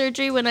first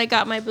surgery when I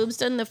got my boobs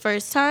done the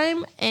first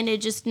time, and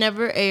it just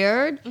never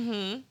aired.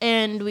 Mm-hmm.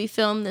 And we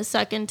filmed the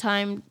second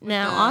time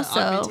now also.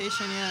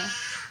 Augmentation,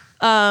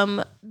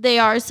 yeah. They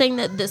are saying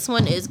that this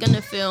one is going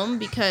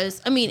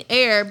to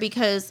air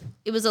because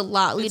it was a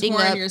lot leading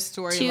up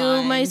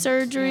to my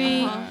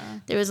surgery. Uh-huh.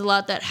 There was a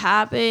lot that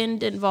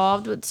happened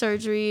involved with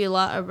surgery, a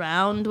lot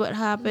around what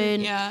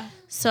happened. Yeah.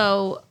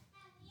 So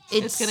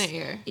it's going to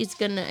air. It's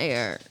going to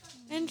air.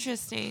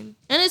 Interesting.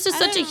 And it's just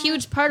such a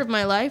huge part of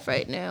my life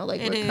right now, like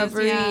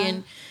recovery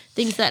and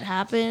things that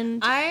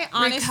happened. I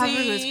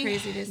honestly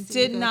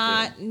did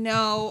not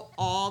know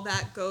all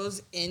that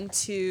goes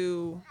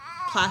into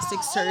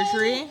plastic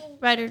surgery.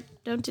 Ryder,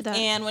 don't do that.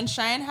 And when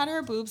Cheyenne had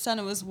her boobs done,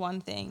 it was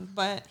one thing.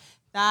 But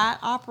that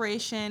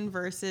operation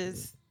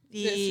versus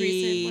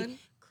the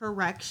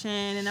correction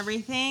and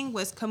everything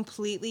was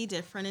completely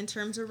different in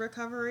terms of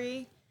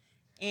recovery.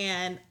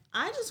 And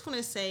I just want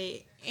to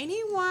say,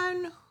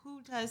 anyone who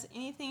does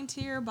anything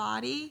to your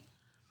body,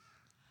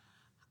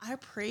 I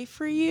pray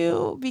for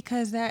you,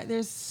 because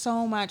there's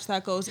so much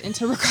that goes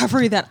into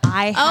recovery that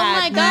I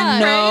had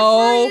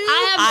no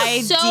I have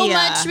idea. so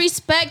much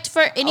respect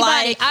for anybody.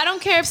 Like, I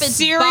don't care if it's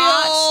cereal,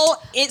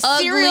 botched,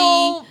 ugly,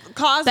 cereal,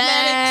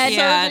 cosmetic,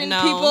 bad.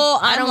 people.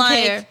 I don't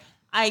care.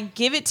 I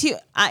give it to you.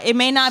 It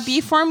may not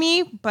be for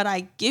me, but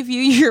I give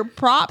you your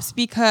props,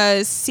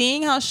 because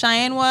seeing how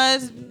Cheyenne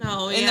was in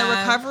the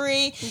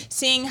recovery,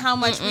 seeing how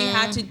much we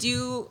had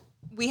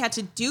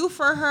to do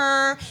for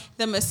her,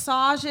 the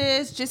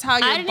massages, just how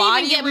your body reacts.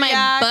 I didn't even get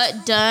my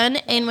butt done,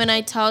 and when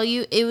I tell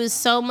you, it was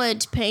so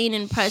much pain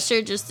and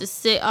pressure just to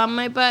sit on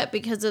my butt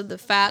because of the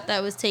fat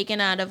that was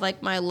taken out of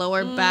like my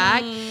lower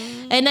back.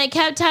 And I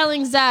kept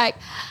telling Zach,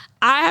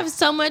 I have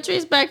so much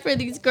respect for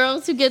these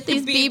girls who get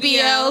these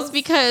BBLs,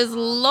 because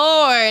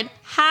Lord,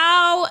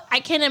 how I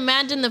can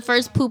imagine the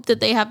first poop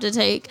that they have to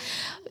take.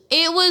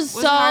 It was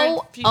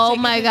so, oh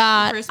my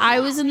God. I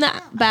was in the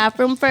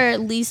bathroom for at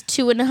least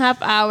 2.5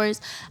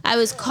 hours. I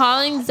was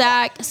calling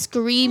Zach,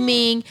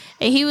 screaming,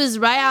 and he was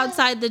right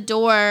outside the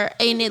door.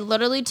 And it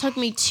literally took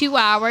me 2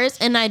 hours,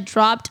 and I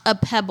dropped a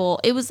pebble.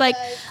 It was like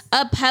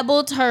a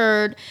pebble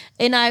turd,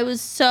 and I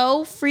was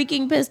so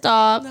freaking pissed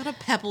off. Not a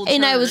pebble turd.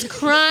 And I was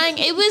crying.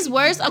 It was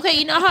worse. Okay,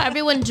 you know how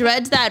everyone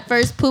dreads that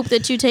first poop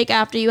that you take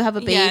after you have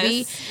a baby?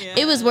 Yes. Yeah.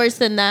 It was worse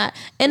than that.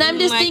 And I'm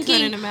just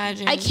thinking,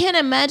 I can't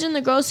imagine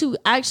the girls who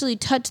actually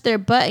touch their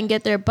butt and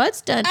get their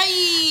butts done.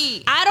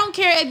 I don't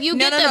care if you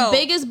get the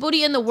biggest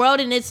booty in the world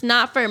and it's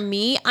not for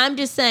me. I'm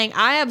just saying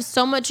I have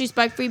so much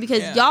respect for you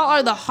because y'all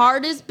are the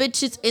hardest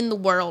bitches in the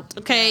world.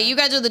 Okay, you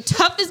guys are the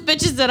toughest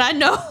bitches that I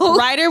know.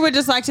 Ryder would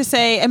just like to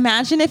say,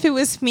 imagine if it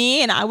was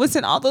me and I was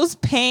in all those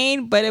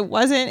pain, but it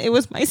wasn't. It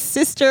was my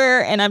sister,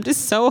 and I'm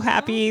just so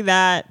happy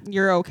that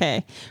you're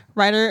okay.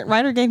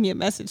 Ryder gave me a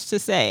message to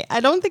say. I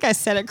don't think I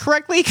said it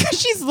correctly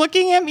because she's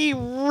looking at me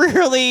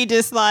really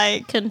just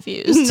like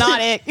confused.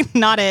 Not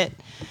it.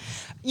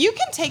 You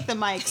can take the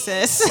mic,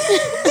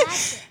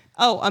 sis.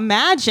 Oh,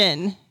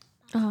 imagine.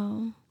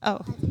 Oh.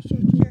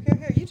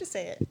 Here. You just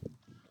say it.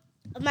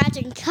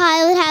 Imagine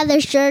Kyle had the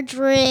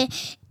surgery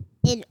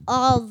and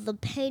all the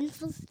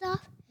painful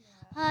stuff.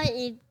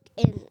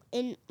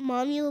 And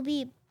mommy will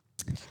be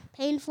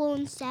painful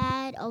and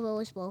sad, although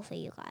it's both for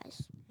you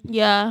guys.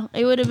 Yeah,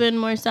 it would have been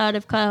more sad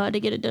if Kyle had to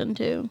get it done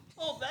too.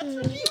 Oh, that's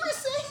what you were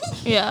saying?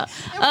 Yeah.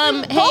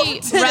 Hey,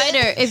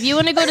 Ryder, if you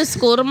want to go to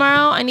school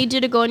tomorrow, I need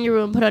you to go in your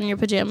room and put on your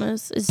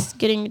pajamas. It's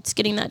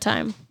getting that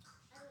time.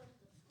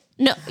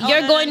 No,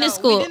 you're going to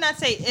school. We did not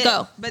say it.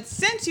 Go. But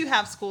since you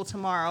have school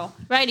tomorrow,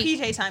 righty.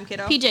 PJ time,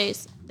 kiddo.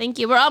 PJs. Thank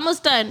you. We're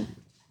almost done.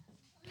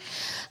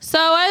 So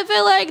I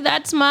feel like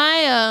that's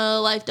my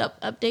life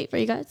update for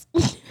you guys.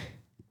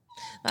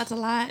 That's a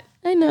lot.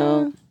 I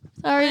know.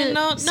 Sorry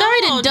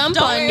to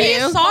dump on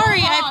you.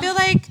 Sorry, I feel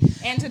like.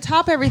 And to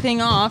top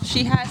everything off,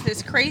 she has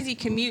this crazy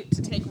commute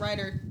to take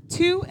Ryder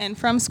to and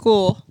from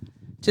school,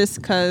 just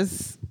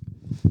because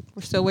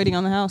we're still waiting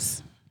on the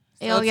house.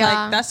 So it's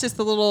like, that's just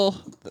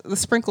the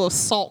sprinkle of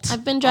salt.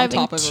 I've been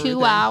driving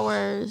 2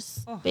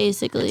 hours,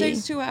 basically. It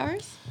takes 2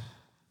 hours?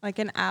 Like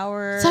an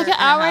hour. It's like an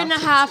hour and a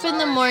half in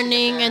the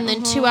morning, and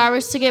then 2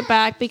 hours to get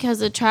back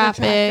because of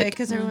traffic.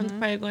 Because everyone's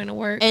probably going to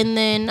work. And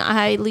then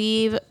I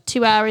leave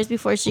 2 hours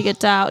before she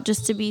gets out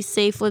just to be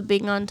safe with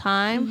being on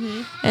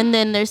time. And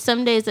then there's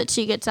some days that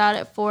she gets out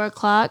at 4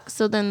 o'clock.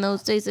 So then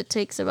those days it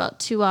takes about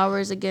 2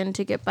 hours again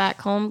to get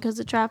back home because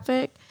of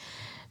traffic.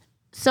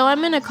 So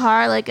I'm in a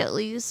car like at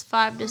least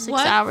 5 to 6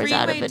 hours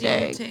out of a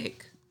day. What freeway do you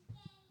take?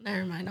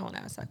 Never mind, I won't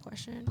ask that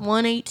question.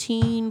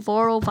 118,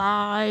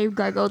 405,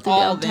 gotta go through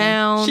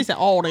downtown. She said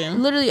all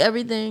them. Literally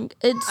everything.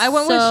 I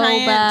went so with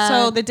Cheyenne. bad.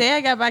 So the day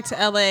I got back to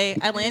LA,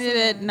 I landed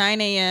at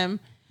 9 a.m.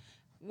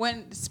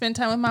 Went spent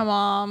time with my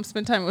mom.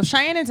 Spent time with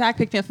Cheyenne and Zach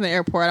picked me up from the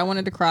airport. I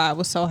wanted to cry. I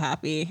was so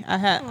happy.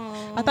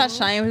 I thought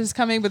Cheyenne was just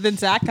coming, but then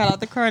Zach got out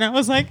the car and I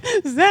was like,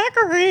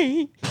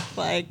 Zachary.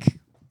 Like,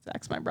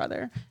 Zach's my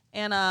brother.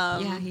 And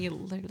yeah, he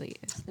literally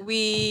is.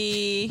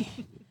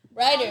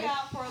 Ryder,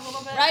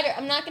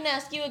 I'm not gonna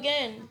ask you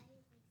again.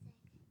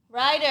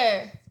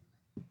 Ryder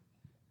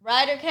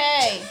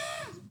K.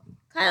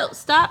 Kyle,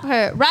 stop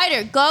her.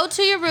 Ryder, go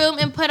to your room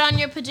and put on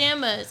your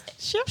pajamas.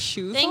 She have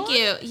shoes Thank on?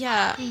 you.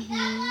 Yeah.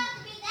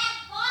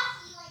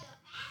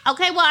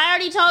 Okay, well, I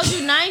already told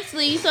you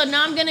nicely, so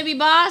now I'm gonna be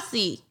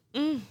bossy.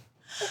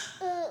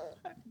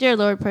 Dear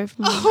Lord, pray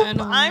for me. Oh,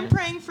 I'm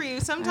praying for you.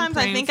 Sometimes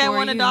I think I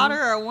want a daughter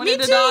or I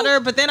wanted a daughter,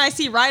 but then I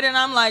see Ryder and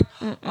I'm like,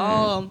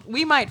 oh,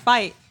 we might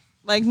fight.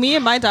 Like, me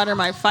and my daughter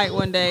might fight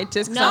one day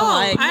just because I'm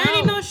like, I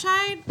already know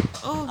Shine.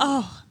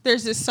 Oh,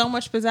 there's just so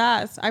much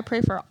pizzazz. I pray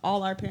for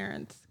all our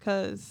parents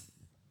because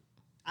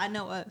I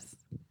know us.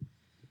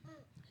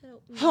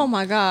 Oh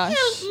my gosh.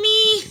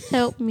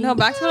 Help me. No,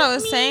 back to what I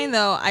was saying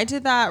though. I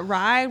did that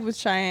ride with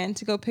Cheyenne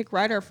to go pick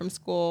Ryder from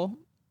school.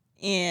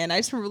 And I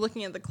just remember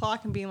looking at the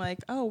clock and being like,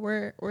 "Oh,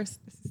 this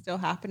is still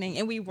happening,"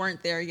 and we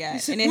weren't there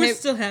yet. And it's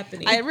still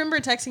happening. I remember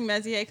texting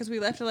Mezier because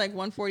we left at like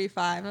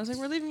 1:45, and I was like,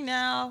 "We're leaving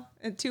now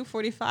at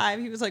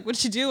 2:45." He was like,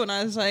 "What'd you do?" And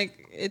I was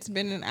like, "It's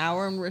been an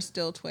hour, and we're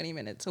still 20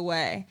 minutes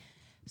away."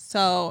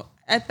 So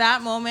at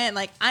that moment,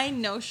 like, I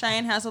know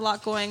Cheyenne has a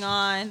lot going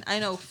on. I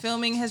know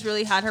filming has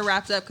really had her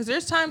wrapped up because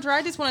there's times where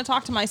I just want to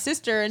talk to my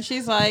sister, and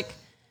she's like,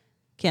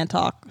 "Can't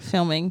talk,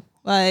 filming."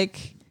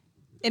 Like,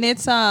 and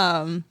it's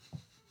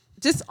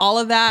just all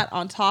of that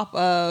on top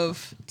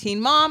of Teen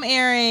Mom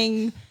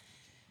airing,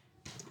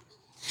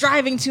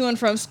 driving to and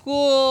from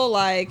school.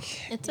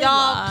 Like, it's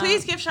y'all,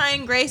 please give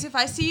Cheyenne grace. If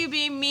I see you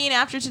being mean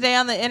after today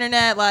on the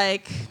internet,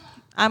 like,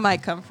 I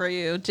might come for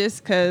you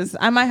just because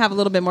I might have a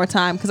little bit more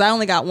time because I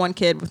only got one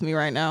kid with me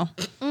right now.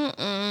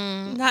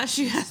 Not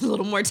she has a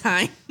little more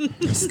time.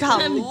 Just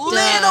got a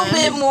little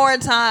bit more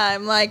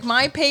time. Like,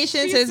 my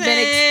patience has been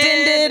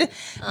extended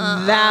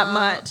that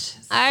much.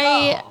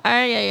 I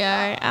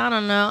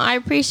don't know. I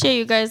appreciate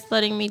you guys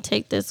letting me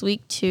take this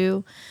week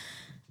to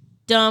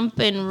dump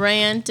and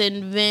rant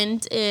and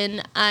vent,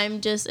 and I'm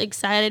just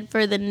excited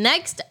for the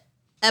next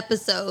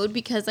episode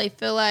because I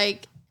feel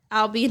like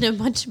I'll be in a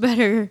much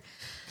better.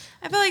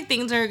 I feel like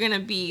things are gonna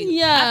be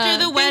Yeah, after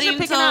the things are wedding's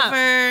picking up. over.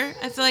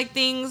 I feel like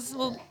things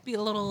will be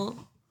a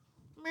little.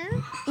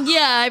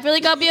 Yeah, I feel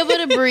like I'll be able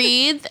to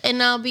breathe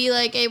and I'll be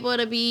like able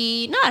to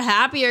be not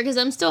happier because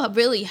I'm still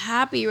really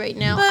happy right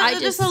now. But I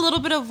just a little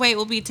bit of weight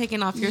will be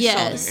taken off your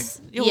Yes.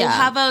 shoulder. You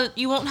Yeah.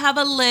 won't have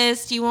a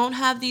list. You won't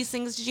have these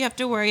things that you have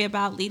to worry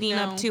about leading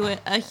No. up to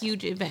a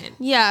huge event.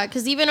 Yeah,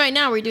 because even right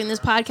now we're doing this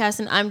podcast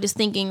and I'm just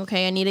thinking,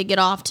 okay, I need to get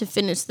off to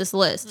finish this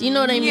list. You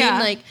know what I mean? Yeah.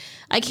 Like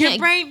I can't.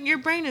 Your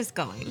brain is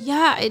going.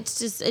 Yeah, it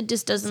just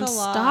doesn't It's a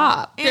lot.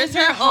 stop. And There's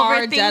you're a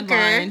hard overthinker.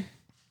 deadline.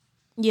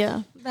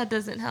 Yeah, That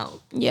doesn't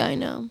help. yeah, I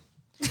know.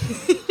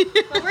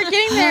 But we're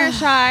getting there,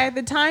 Shy.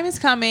 The time is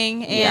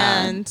coming,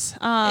 Yeah. and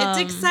It's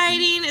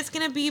exciting. It's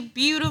gonna be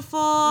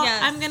beautiful.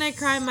 Yes. I'm gonna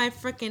cry my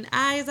freaking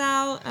eyes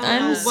out. I don't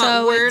I'm know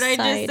so what word I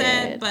just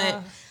said, excited.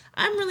 but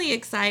I'm really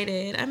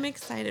excited. I'm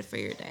excited for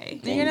your day.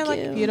 You're gonna Thank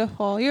look you.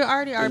 beautiful. You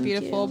already are Thank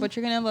beautiful, you. but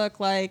you're gonna look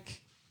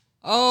like,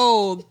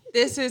 oh,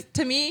 this is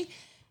to me.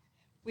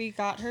 We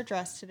got her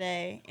dressed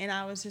today, and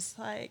I was just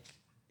like,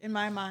 in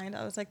my mind,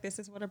 I was like, this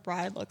is what a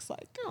bride looks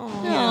like.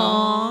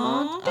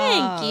 Aw,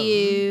 thank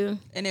you.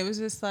 And it was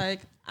just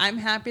like, I'm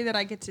happy that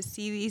I get to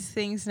see these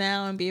things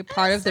now and be a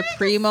part of the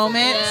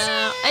pre-moment.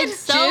 Yeah, it's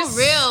so Just-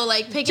 real.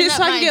 Like picking Just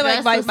up so I my can get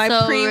like dress my was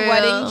so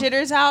pre-wedding real.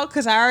 jitters out,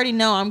 because I already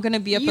know I'm gonna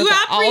be up You at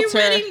got the altar.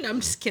 pre-wedding? I'm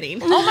just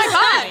kidding. Oh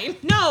my god!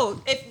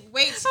 No, if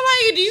wait,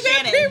 I'm like, do you got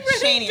Shannon,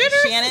 pre-wedding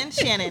jitters?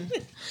 Shannon.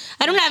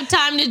 I don't have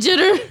time to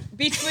jitter.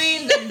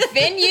 Between the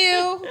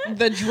venue,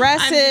 the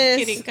dresses,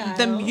 kidding, Kyle.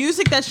 the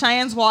music that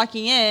Cheyenne's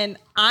walking in,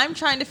 I'm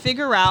trying to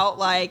figure out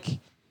like,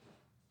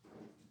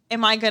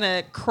 am I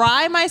gonna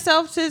cry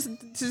myself to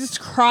just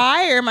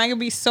cry, or am I gonna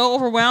be so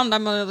overwhelmed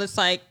I'm gonna just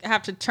like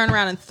have to turn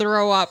around and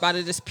throw up out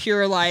of just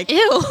pure like, Ew.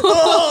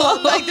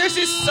 oh, like there's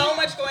just so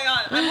much going on.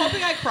 I'm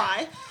hoping I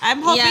cry.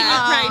 I'm hoping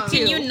Yeah. you cry too.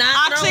 Can you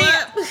not Actually, throw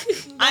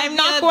up? I'm be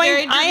not a going.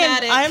 very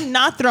dramatic. I am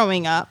not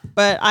throwing up,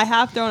 but I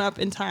have thrown up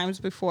in times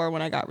before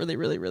when I got really,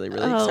 really, really,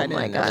 really Oh excited.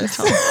 my and God. nervous.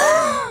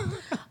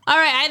 All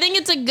right, I think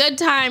it's a good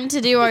time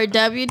to do our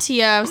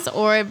WTFs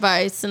or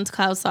advice since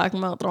Kyle's talking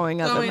about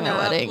throwing up at my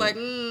wedding. like,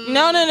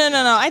 No.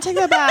 I take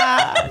that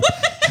back.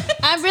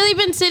 I've really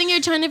been sitting here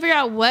trying to figure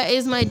out what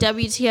is my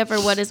WTF or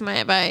what is my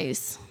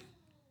advice.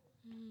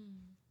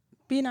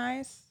 Be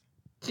nice.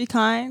 Be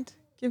kind.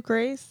 Give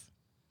grace.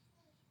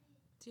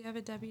 do you have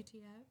a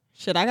WTF?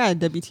 Shit, I got a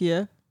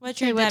WTF. What's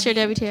Okay, your what's your I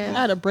WTF?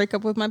 had a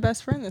breakup with my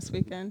best friend this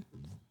weekend.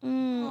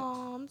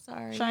 Oh, I'm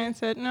sorry. Cheyenne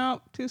said,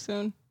 no, too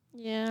soon.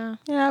 Yeah.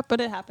 Yeah,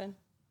 but it happened.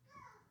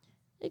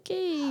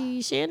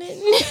 Okay,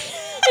 Shannon.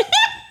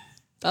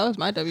 That was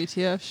my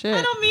WTF. Shit.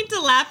 I don't mean to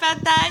laugh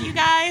at that, you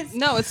guys.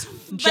 No, it's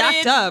jacked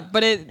it's- up,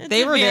 but It's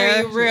they a were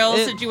very there. real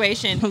It-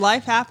 situation.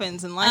 Life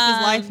happens, and life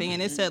is lifing,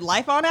 and it said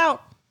life on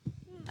out.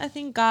 I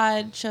think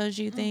God shows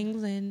you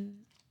things, and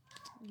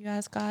you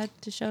ask God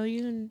to show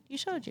you, and He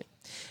showed you.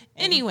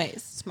 Anyways,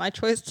 It's my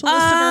choice to listen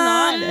or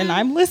not, and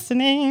I'm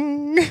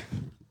listening.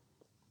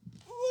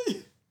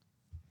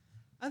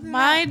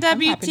 my I'm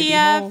happy to be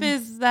WTF home.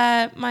 is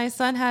that my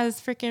son has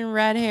freaking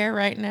red hair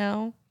right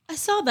now. I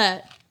saw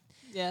that.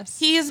 Yes.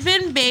 He's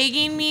been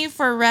begging me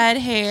for red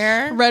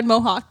hair. Red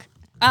mohawk.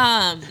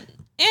 And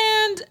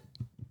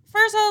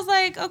first I was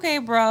like, okay,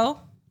 bro.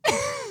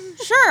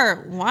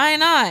 Sure, why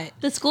not?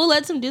 The school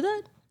lets him do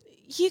that?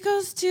 He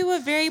goes to a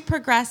very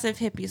progressive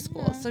hippie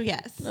school, so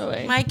yes. No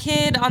way. My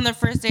kid on the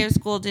first day of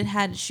school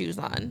had shoes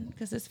on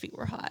because his feet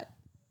were hot.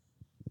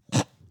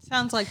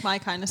 Sounds like my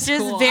kind of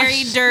Just school.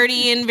 very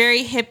dirty and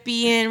very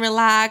hippie and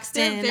relaxed.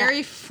 They're and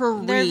very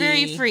free. They're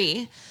very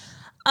free.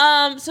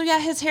 So yeah,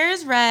 his hair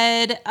is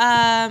red.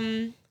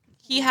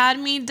 He had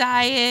me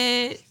dye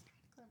it.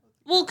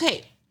 Well,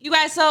 okay, you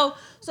guys. So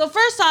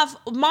first off,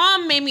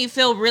 Mom made me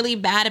feel really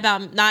bad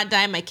about not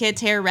dyeing my kid's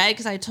hair red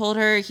because I told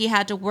her he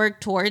had to work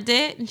towards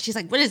it, and she's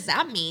like, "What does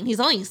that mean? He's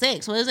only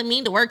 6. What does it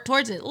mean to work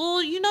towards it?"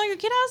 Well, you know, your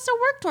kid has to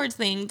work towards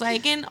things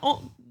like in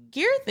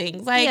gear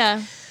things, like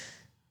Yeah.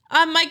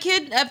 my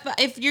kid,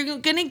 if you're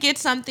gonna get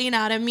something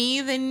out of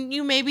me, then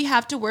you maybe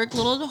have to work a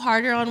little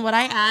harder on what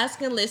I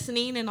ask and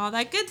listening and all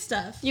that good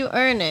stuff. You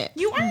earn it.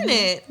 You earn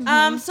it.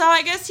 So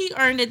I guess he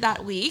earned it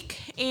that week,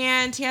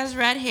 and he has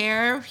red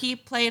hair. He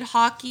played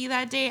hockey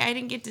that day. I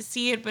didn't get to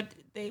see it, but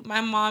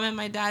my mom and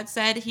my dad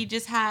said he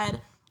just had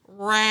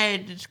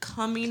red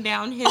coming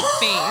down his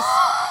face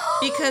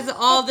because of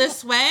all the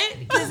sweat.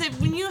 Because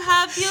when you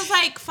feels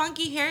like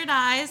funky hair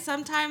dyes,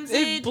 sometimes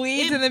It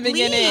bleeds in the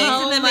beginning. bleeds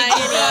Oh in the my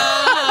beginning.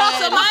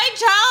 God. So my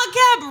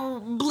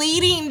child kept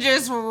bleeding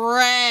just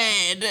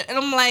red, and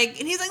I'm like,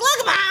 and he's like,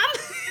 "Look, Mom."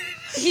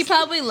 He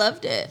probably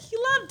loved it. He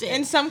loved it.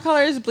 And some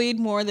colors bleed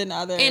more than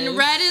others. And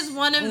red is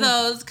one of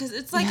those because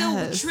it's like a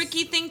Yes.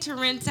 tricky thing to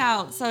rinse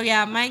out. So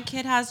yeah, my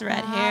kid has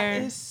red hair,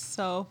 That is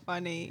so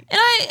funny. and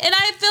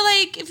I feel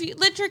like if you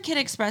let your kid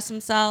express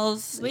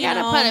themselves, We you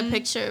gotta know, put a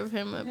picture of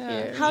him up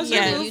here. How's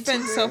Yeah. your move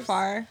been so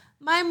far?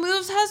 My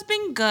moves has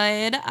been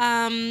good.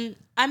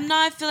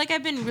 I feel like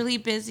I've been really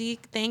busy.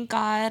 Thank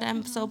God.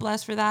 I'm so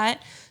blessed for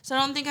that. So I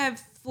don't think I've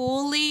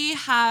fully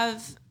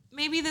have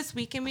maybe this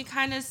weekend we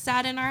kind of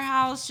sat in our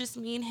house, just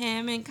me and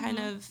him, and kind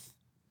of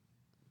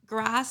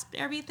grasped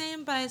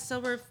everything. But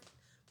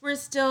we're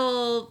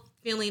still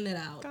feeling it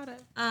out. Got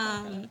it.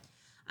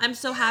 I'm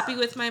so happy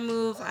with my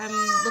move. I'm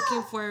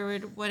looking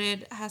forward what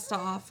it has to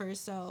offer.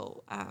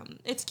 So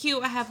it's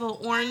cute. I have an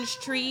orange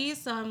tree,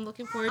 so I'm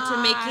looking forward to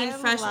making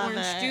fresh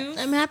orange juice.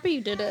 I'm happy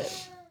you did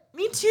it.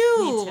 Me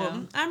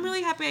too. I'm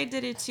really happy I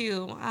did it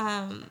too.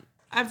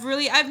 I've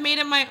made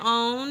it my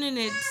own, and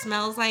it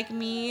smells like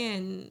me,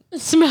 and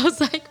It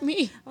smells like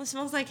me. it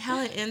smells like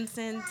hella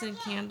incense and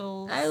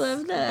candles. I love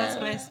that. That's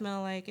what I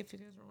smell like. If you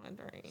guys were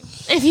wondering.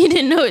 If you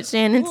didn't know what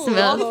Shannon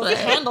smells like.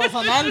 Candles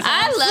on that.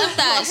 I love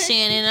that,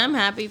 Shannon. I'm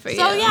happy for you.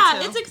 So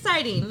yeah, it's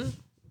exciting.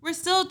 We're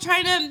still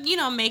trying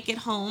to, make it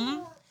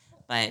home,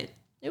 but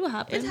It will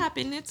happen. it's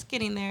happened. It's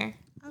getting there.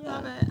 I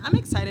love it. I'm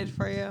excited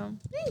for you. I'm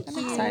I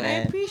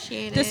excited.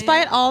 appreciate it.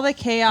 Despite all the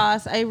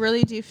chaos, I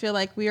really do feel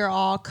like we are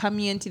all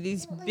coming into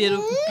these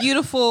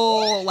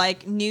beautiful,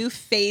 like, new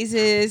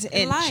phases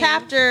and Life.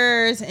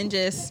 chapters, and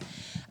just,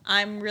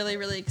 I'm really,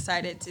 really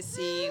excited to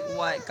see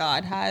what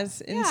God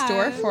has in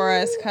store for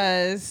us,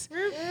 because,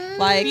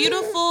 like,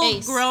 beautiful,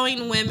 Ace.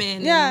 growing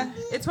women. yeah,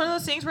 it's one of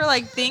those things where,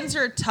 like, things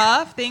are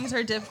tough, things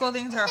are difficult,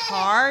 things are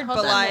hard, Hold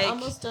but, on, like,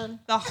 almost done.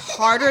 the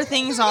harder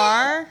things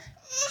are,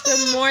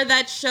 The more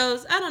that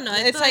shows, I don't know.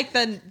 it's like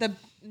the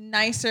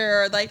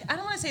nicer, like, I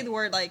don't want to say the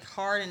word like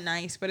hard and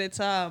nice, but it's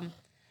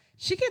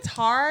she gets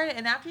hard,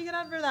 and after you get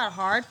over that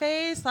hard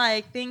phase,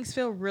 like, things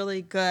feel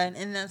really good,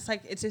 and that's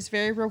like, it's just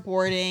very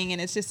rewarding,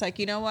 and it's just like,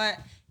 you know what,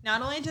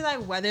 not only did I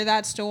weather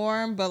that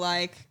storm, but,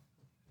 like,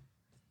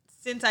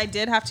 since I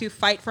did have to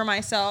fight for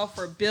myself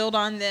or build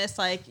on this,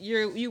 like,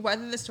 you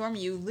weather the storm,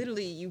 you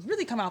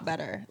really come out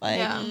better. Like,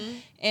 Yeah.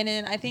 and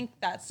then I think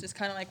that's just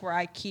kind of like where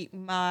I keep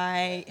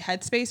my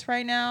headspace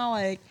right now.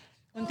 Like,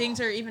 when things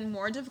are even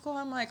more difficult,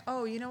 I'm like,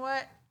 oh, you know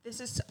what?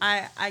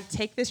 I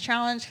take this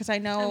challenge because I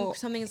know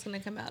something is going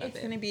to come out of it's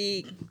it. going to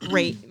be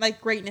great.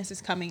 Like, greatness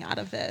is coming out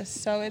of this.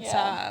 So it's,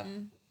 I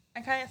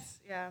kind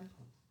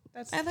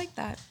of, I like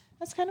that.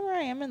 that's kind of where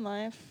I am in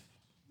life.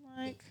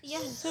 Like,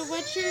 So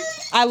what's your...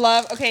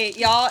 okay,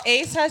 y'all,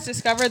 Ace has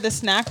discovered the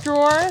snack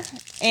drawer,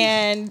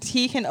 and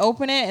he can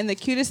open it, and the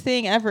cutest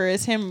thing ever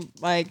is him,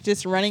 like,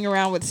 just running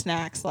around with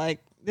snacks. Like,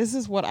 this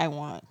is what I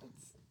want.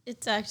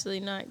 It's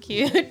actually not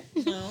cute.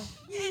 No.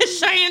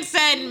 Cheyenne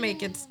said,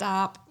 make it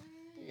stop.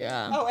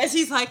 Yeah. Oh, as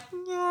he's like,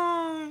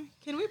 "Yeah,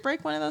 can we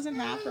break one of those in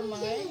half for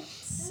mine?"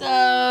 So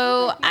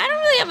I don't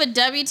really have a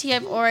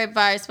WTF or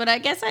advice, but I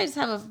guess I just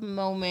have a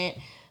moment.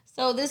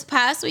 So this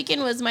past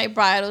weekend was my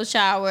bridal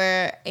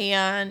shower,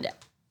 and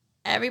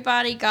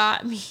everybody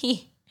got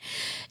me.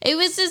 It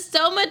was just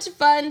so much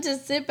fun to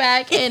sit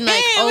back and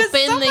like It was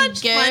open so the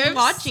much fun gifts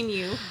watching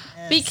you.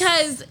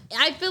 because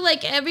I feel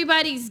like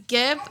everybody's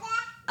gift.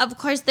 Of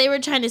course, they were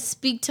trying to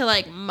speak to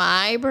like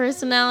my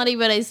personality,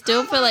 but I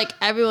still feel like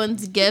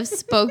everyone's gifts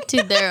spoke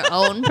to their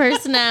own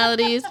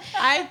personalities.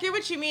 I get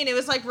what you mean. It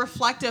was like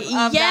reflective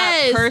of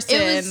that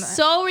person. It was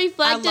so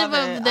reflective I love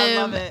of it. them.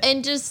 I love it.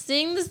 And just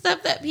seeing the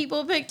stuff that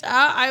people picked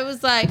out, I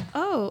was like,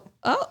 okay.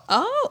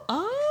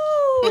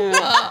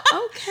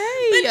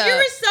 But you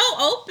were so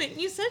open.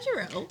 You said you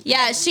were open.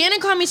 Yeah,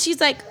 Shannon called me.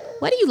 She's like,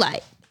 what do you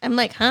like? I'm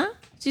like, huh?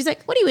 She's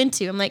like, what are you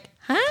into? I'm like,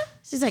 huh?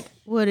 She's like,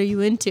 what are you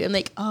into? I'm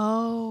like,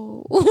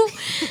 oh.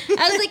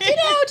 I was like,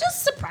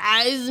 just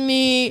surprise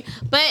me.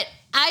 But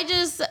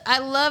I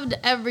loved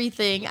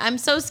everything. I'm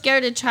so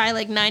scared to try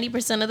like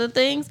 90% of the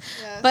things.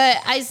 Yes. But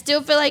I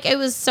still feel like it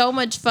was so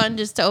much fun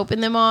just to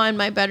open them all. And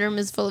my bedroom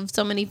is full of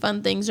so many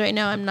fun things right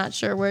now. I'm not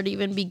sure where to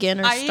even begin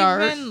or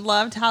start. I even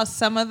loved how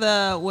some of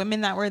the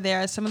women that were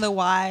there, some of the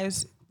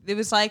wives, it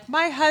was like,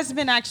 my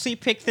husband actually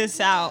picked this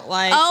out.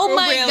 Like, oh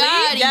my really?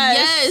 God,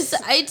 yes.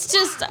 It's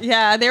just...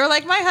 Yeah, they were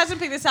like, my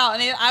husband picked this out.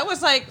 And I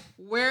was like,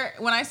 where,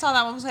 when I saw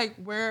that one, I was like,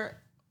 where,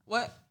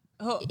 what?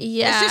 Oh,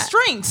 yeah. It's just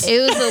strings.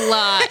 It was a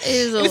lot.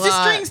 It was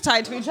just strings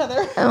tied to each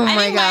other. Oh my I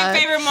think God. my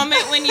favorite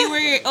moment when you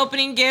were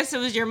opening gifts, it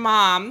was your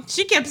mom.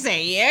 She kept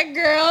saying, yeah,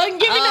 girl, and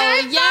giving her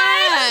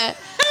yeah. I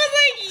was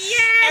like,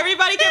 yeah.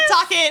 Everybody kept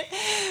talking,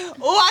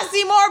 oh, I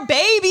see more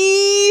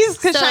babies.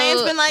 Because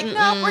Cheyenne's been like,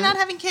 no, we're not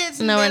having kids.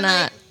 And No, we're then,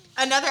 not. like,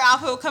 another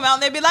outfit will come out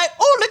and they'd be like,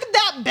 oh, look at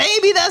that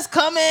baby that's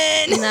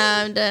coming. No,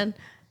 I'm done.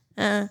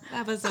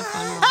 That was a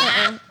fun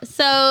one.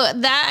 So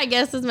that, I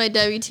guess, is my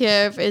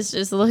WTF, is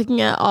just looking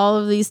at all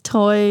of these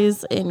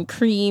toys and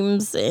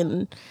creams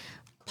and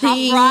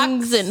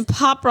things and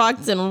pop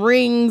rocks and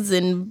rings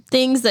and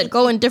things that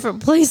go in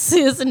different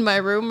places in my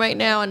room right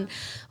now. And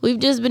we've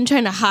just been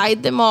trying to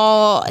hide them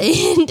all.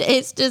 And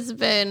it's just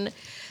been...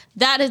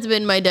 That has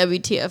been my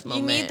WTF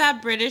moment. You need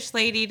that British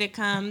lady to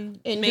come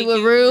into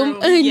a room.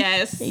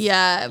 Yes.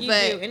 Yeah, you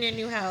but do, in your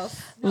new house.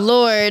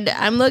 Lord,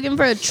 I'm looking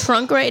for a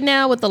trunk right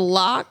now with a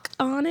lock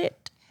on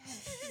it,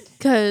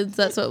 because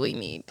that's what we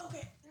need.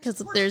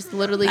 Because there's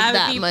literally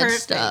that much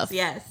perfect. stuff.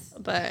 Yes.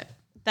 But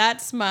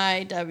that's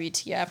my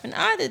WTF. And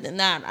other than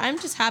that, I'm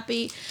just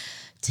happy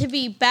to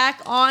be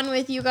back on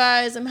with you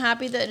guys. I'm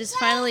happy that it's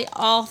finally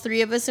all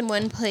three of us in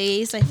one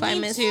place. I find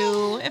Me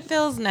too. It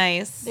feels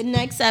nice. The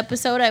next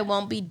episode, I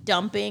won't be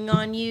dumping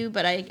on you,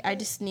 but I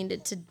just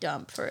needed to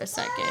dump for a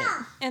second.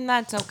 And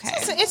that's okay.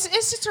 It's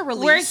just a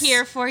release. We're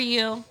here for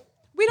you.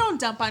 We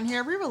don't dump on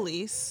here. We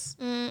release.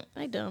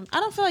 I dumped. I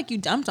don't feel like you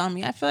dumped on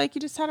me. I feel like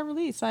you just had a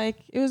release. Like,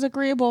 it was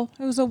agreeable.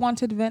 It was a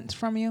wanted vent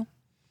from you.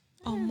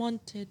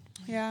 Unwanted.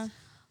 Yeah.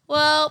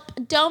 Well,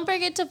 don't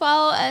forget to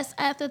follow us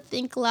at the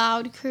Think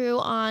Loud Crew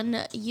on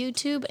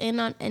YouTube and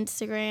on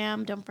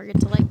Instagram. Don't forget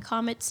to like,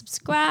 comment,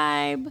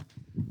 subscribe.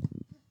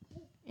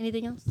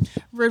 Anything else?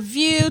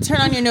 Review.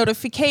 Turn on your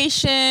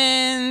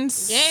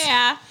notifications.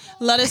 Yeah.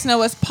 Let us know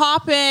what's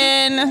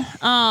popping.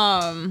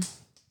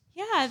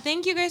 Yeah,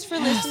 thank you guys for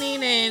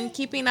listening and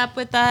keeping up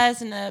with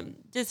us and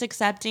just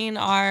accepting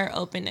our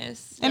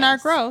openness. And our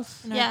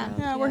growth.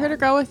 Yeah. We're here to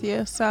grow with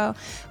you. So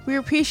we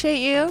appreciate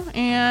you.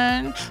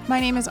 And my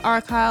name is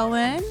R. Kyle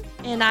Lynn.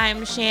 And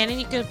I'm Shannon.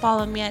 You can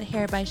follow me at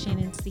Hair by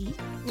Shannon C.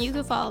 You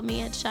can follow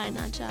me at Shy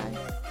Not Shy.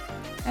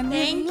 And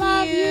Thank we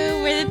love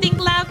you. We're the Think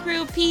Loud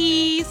Crew.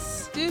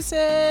 Peace.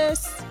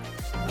 Deuces.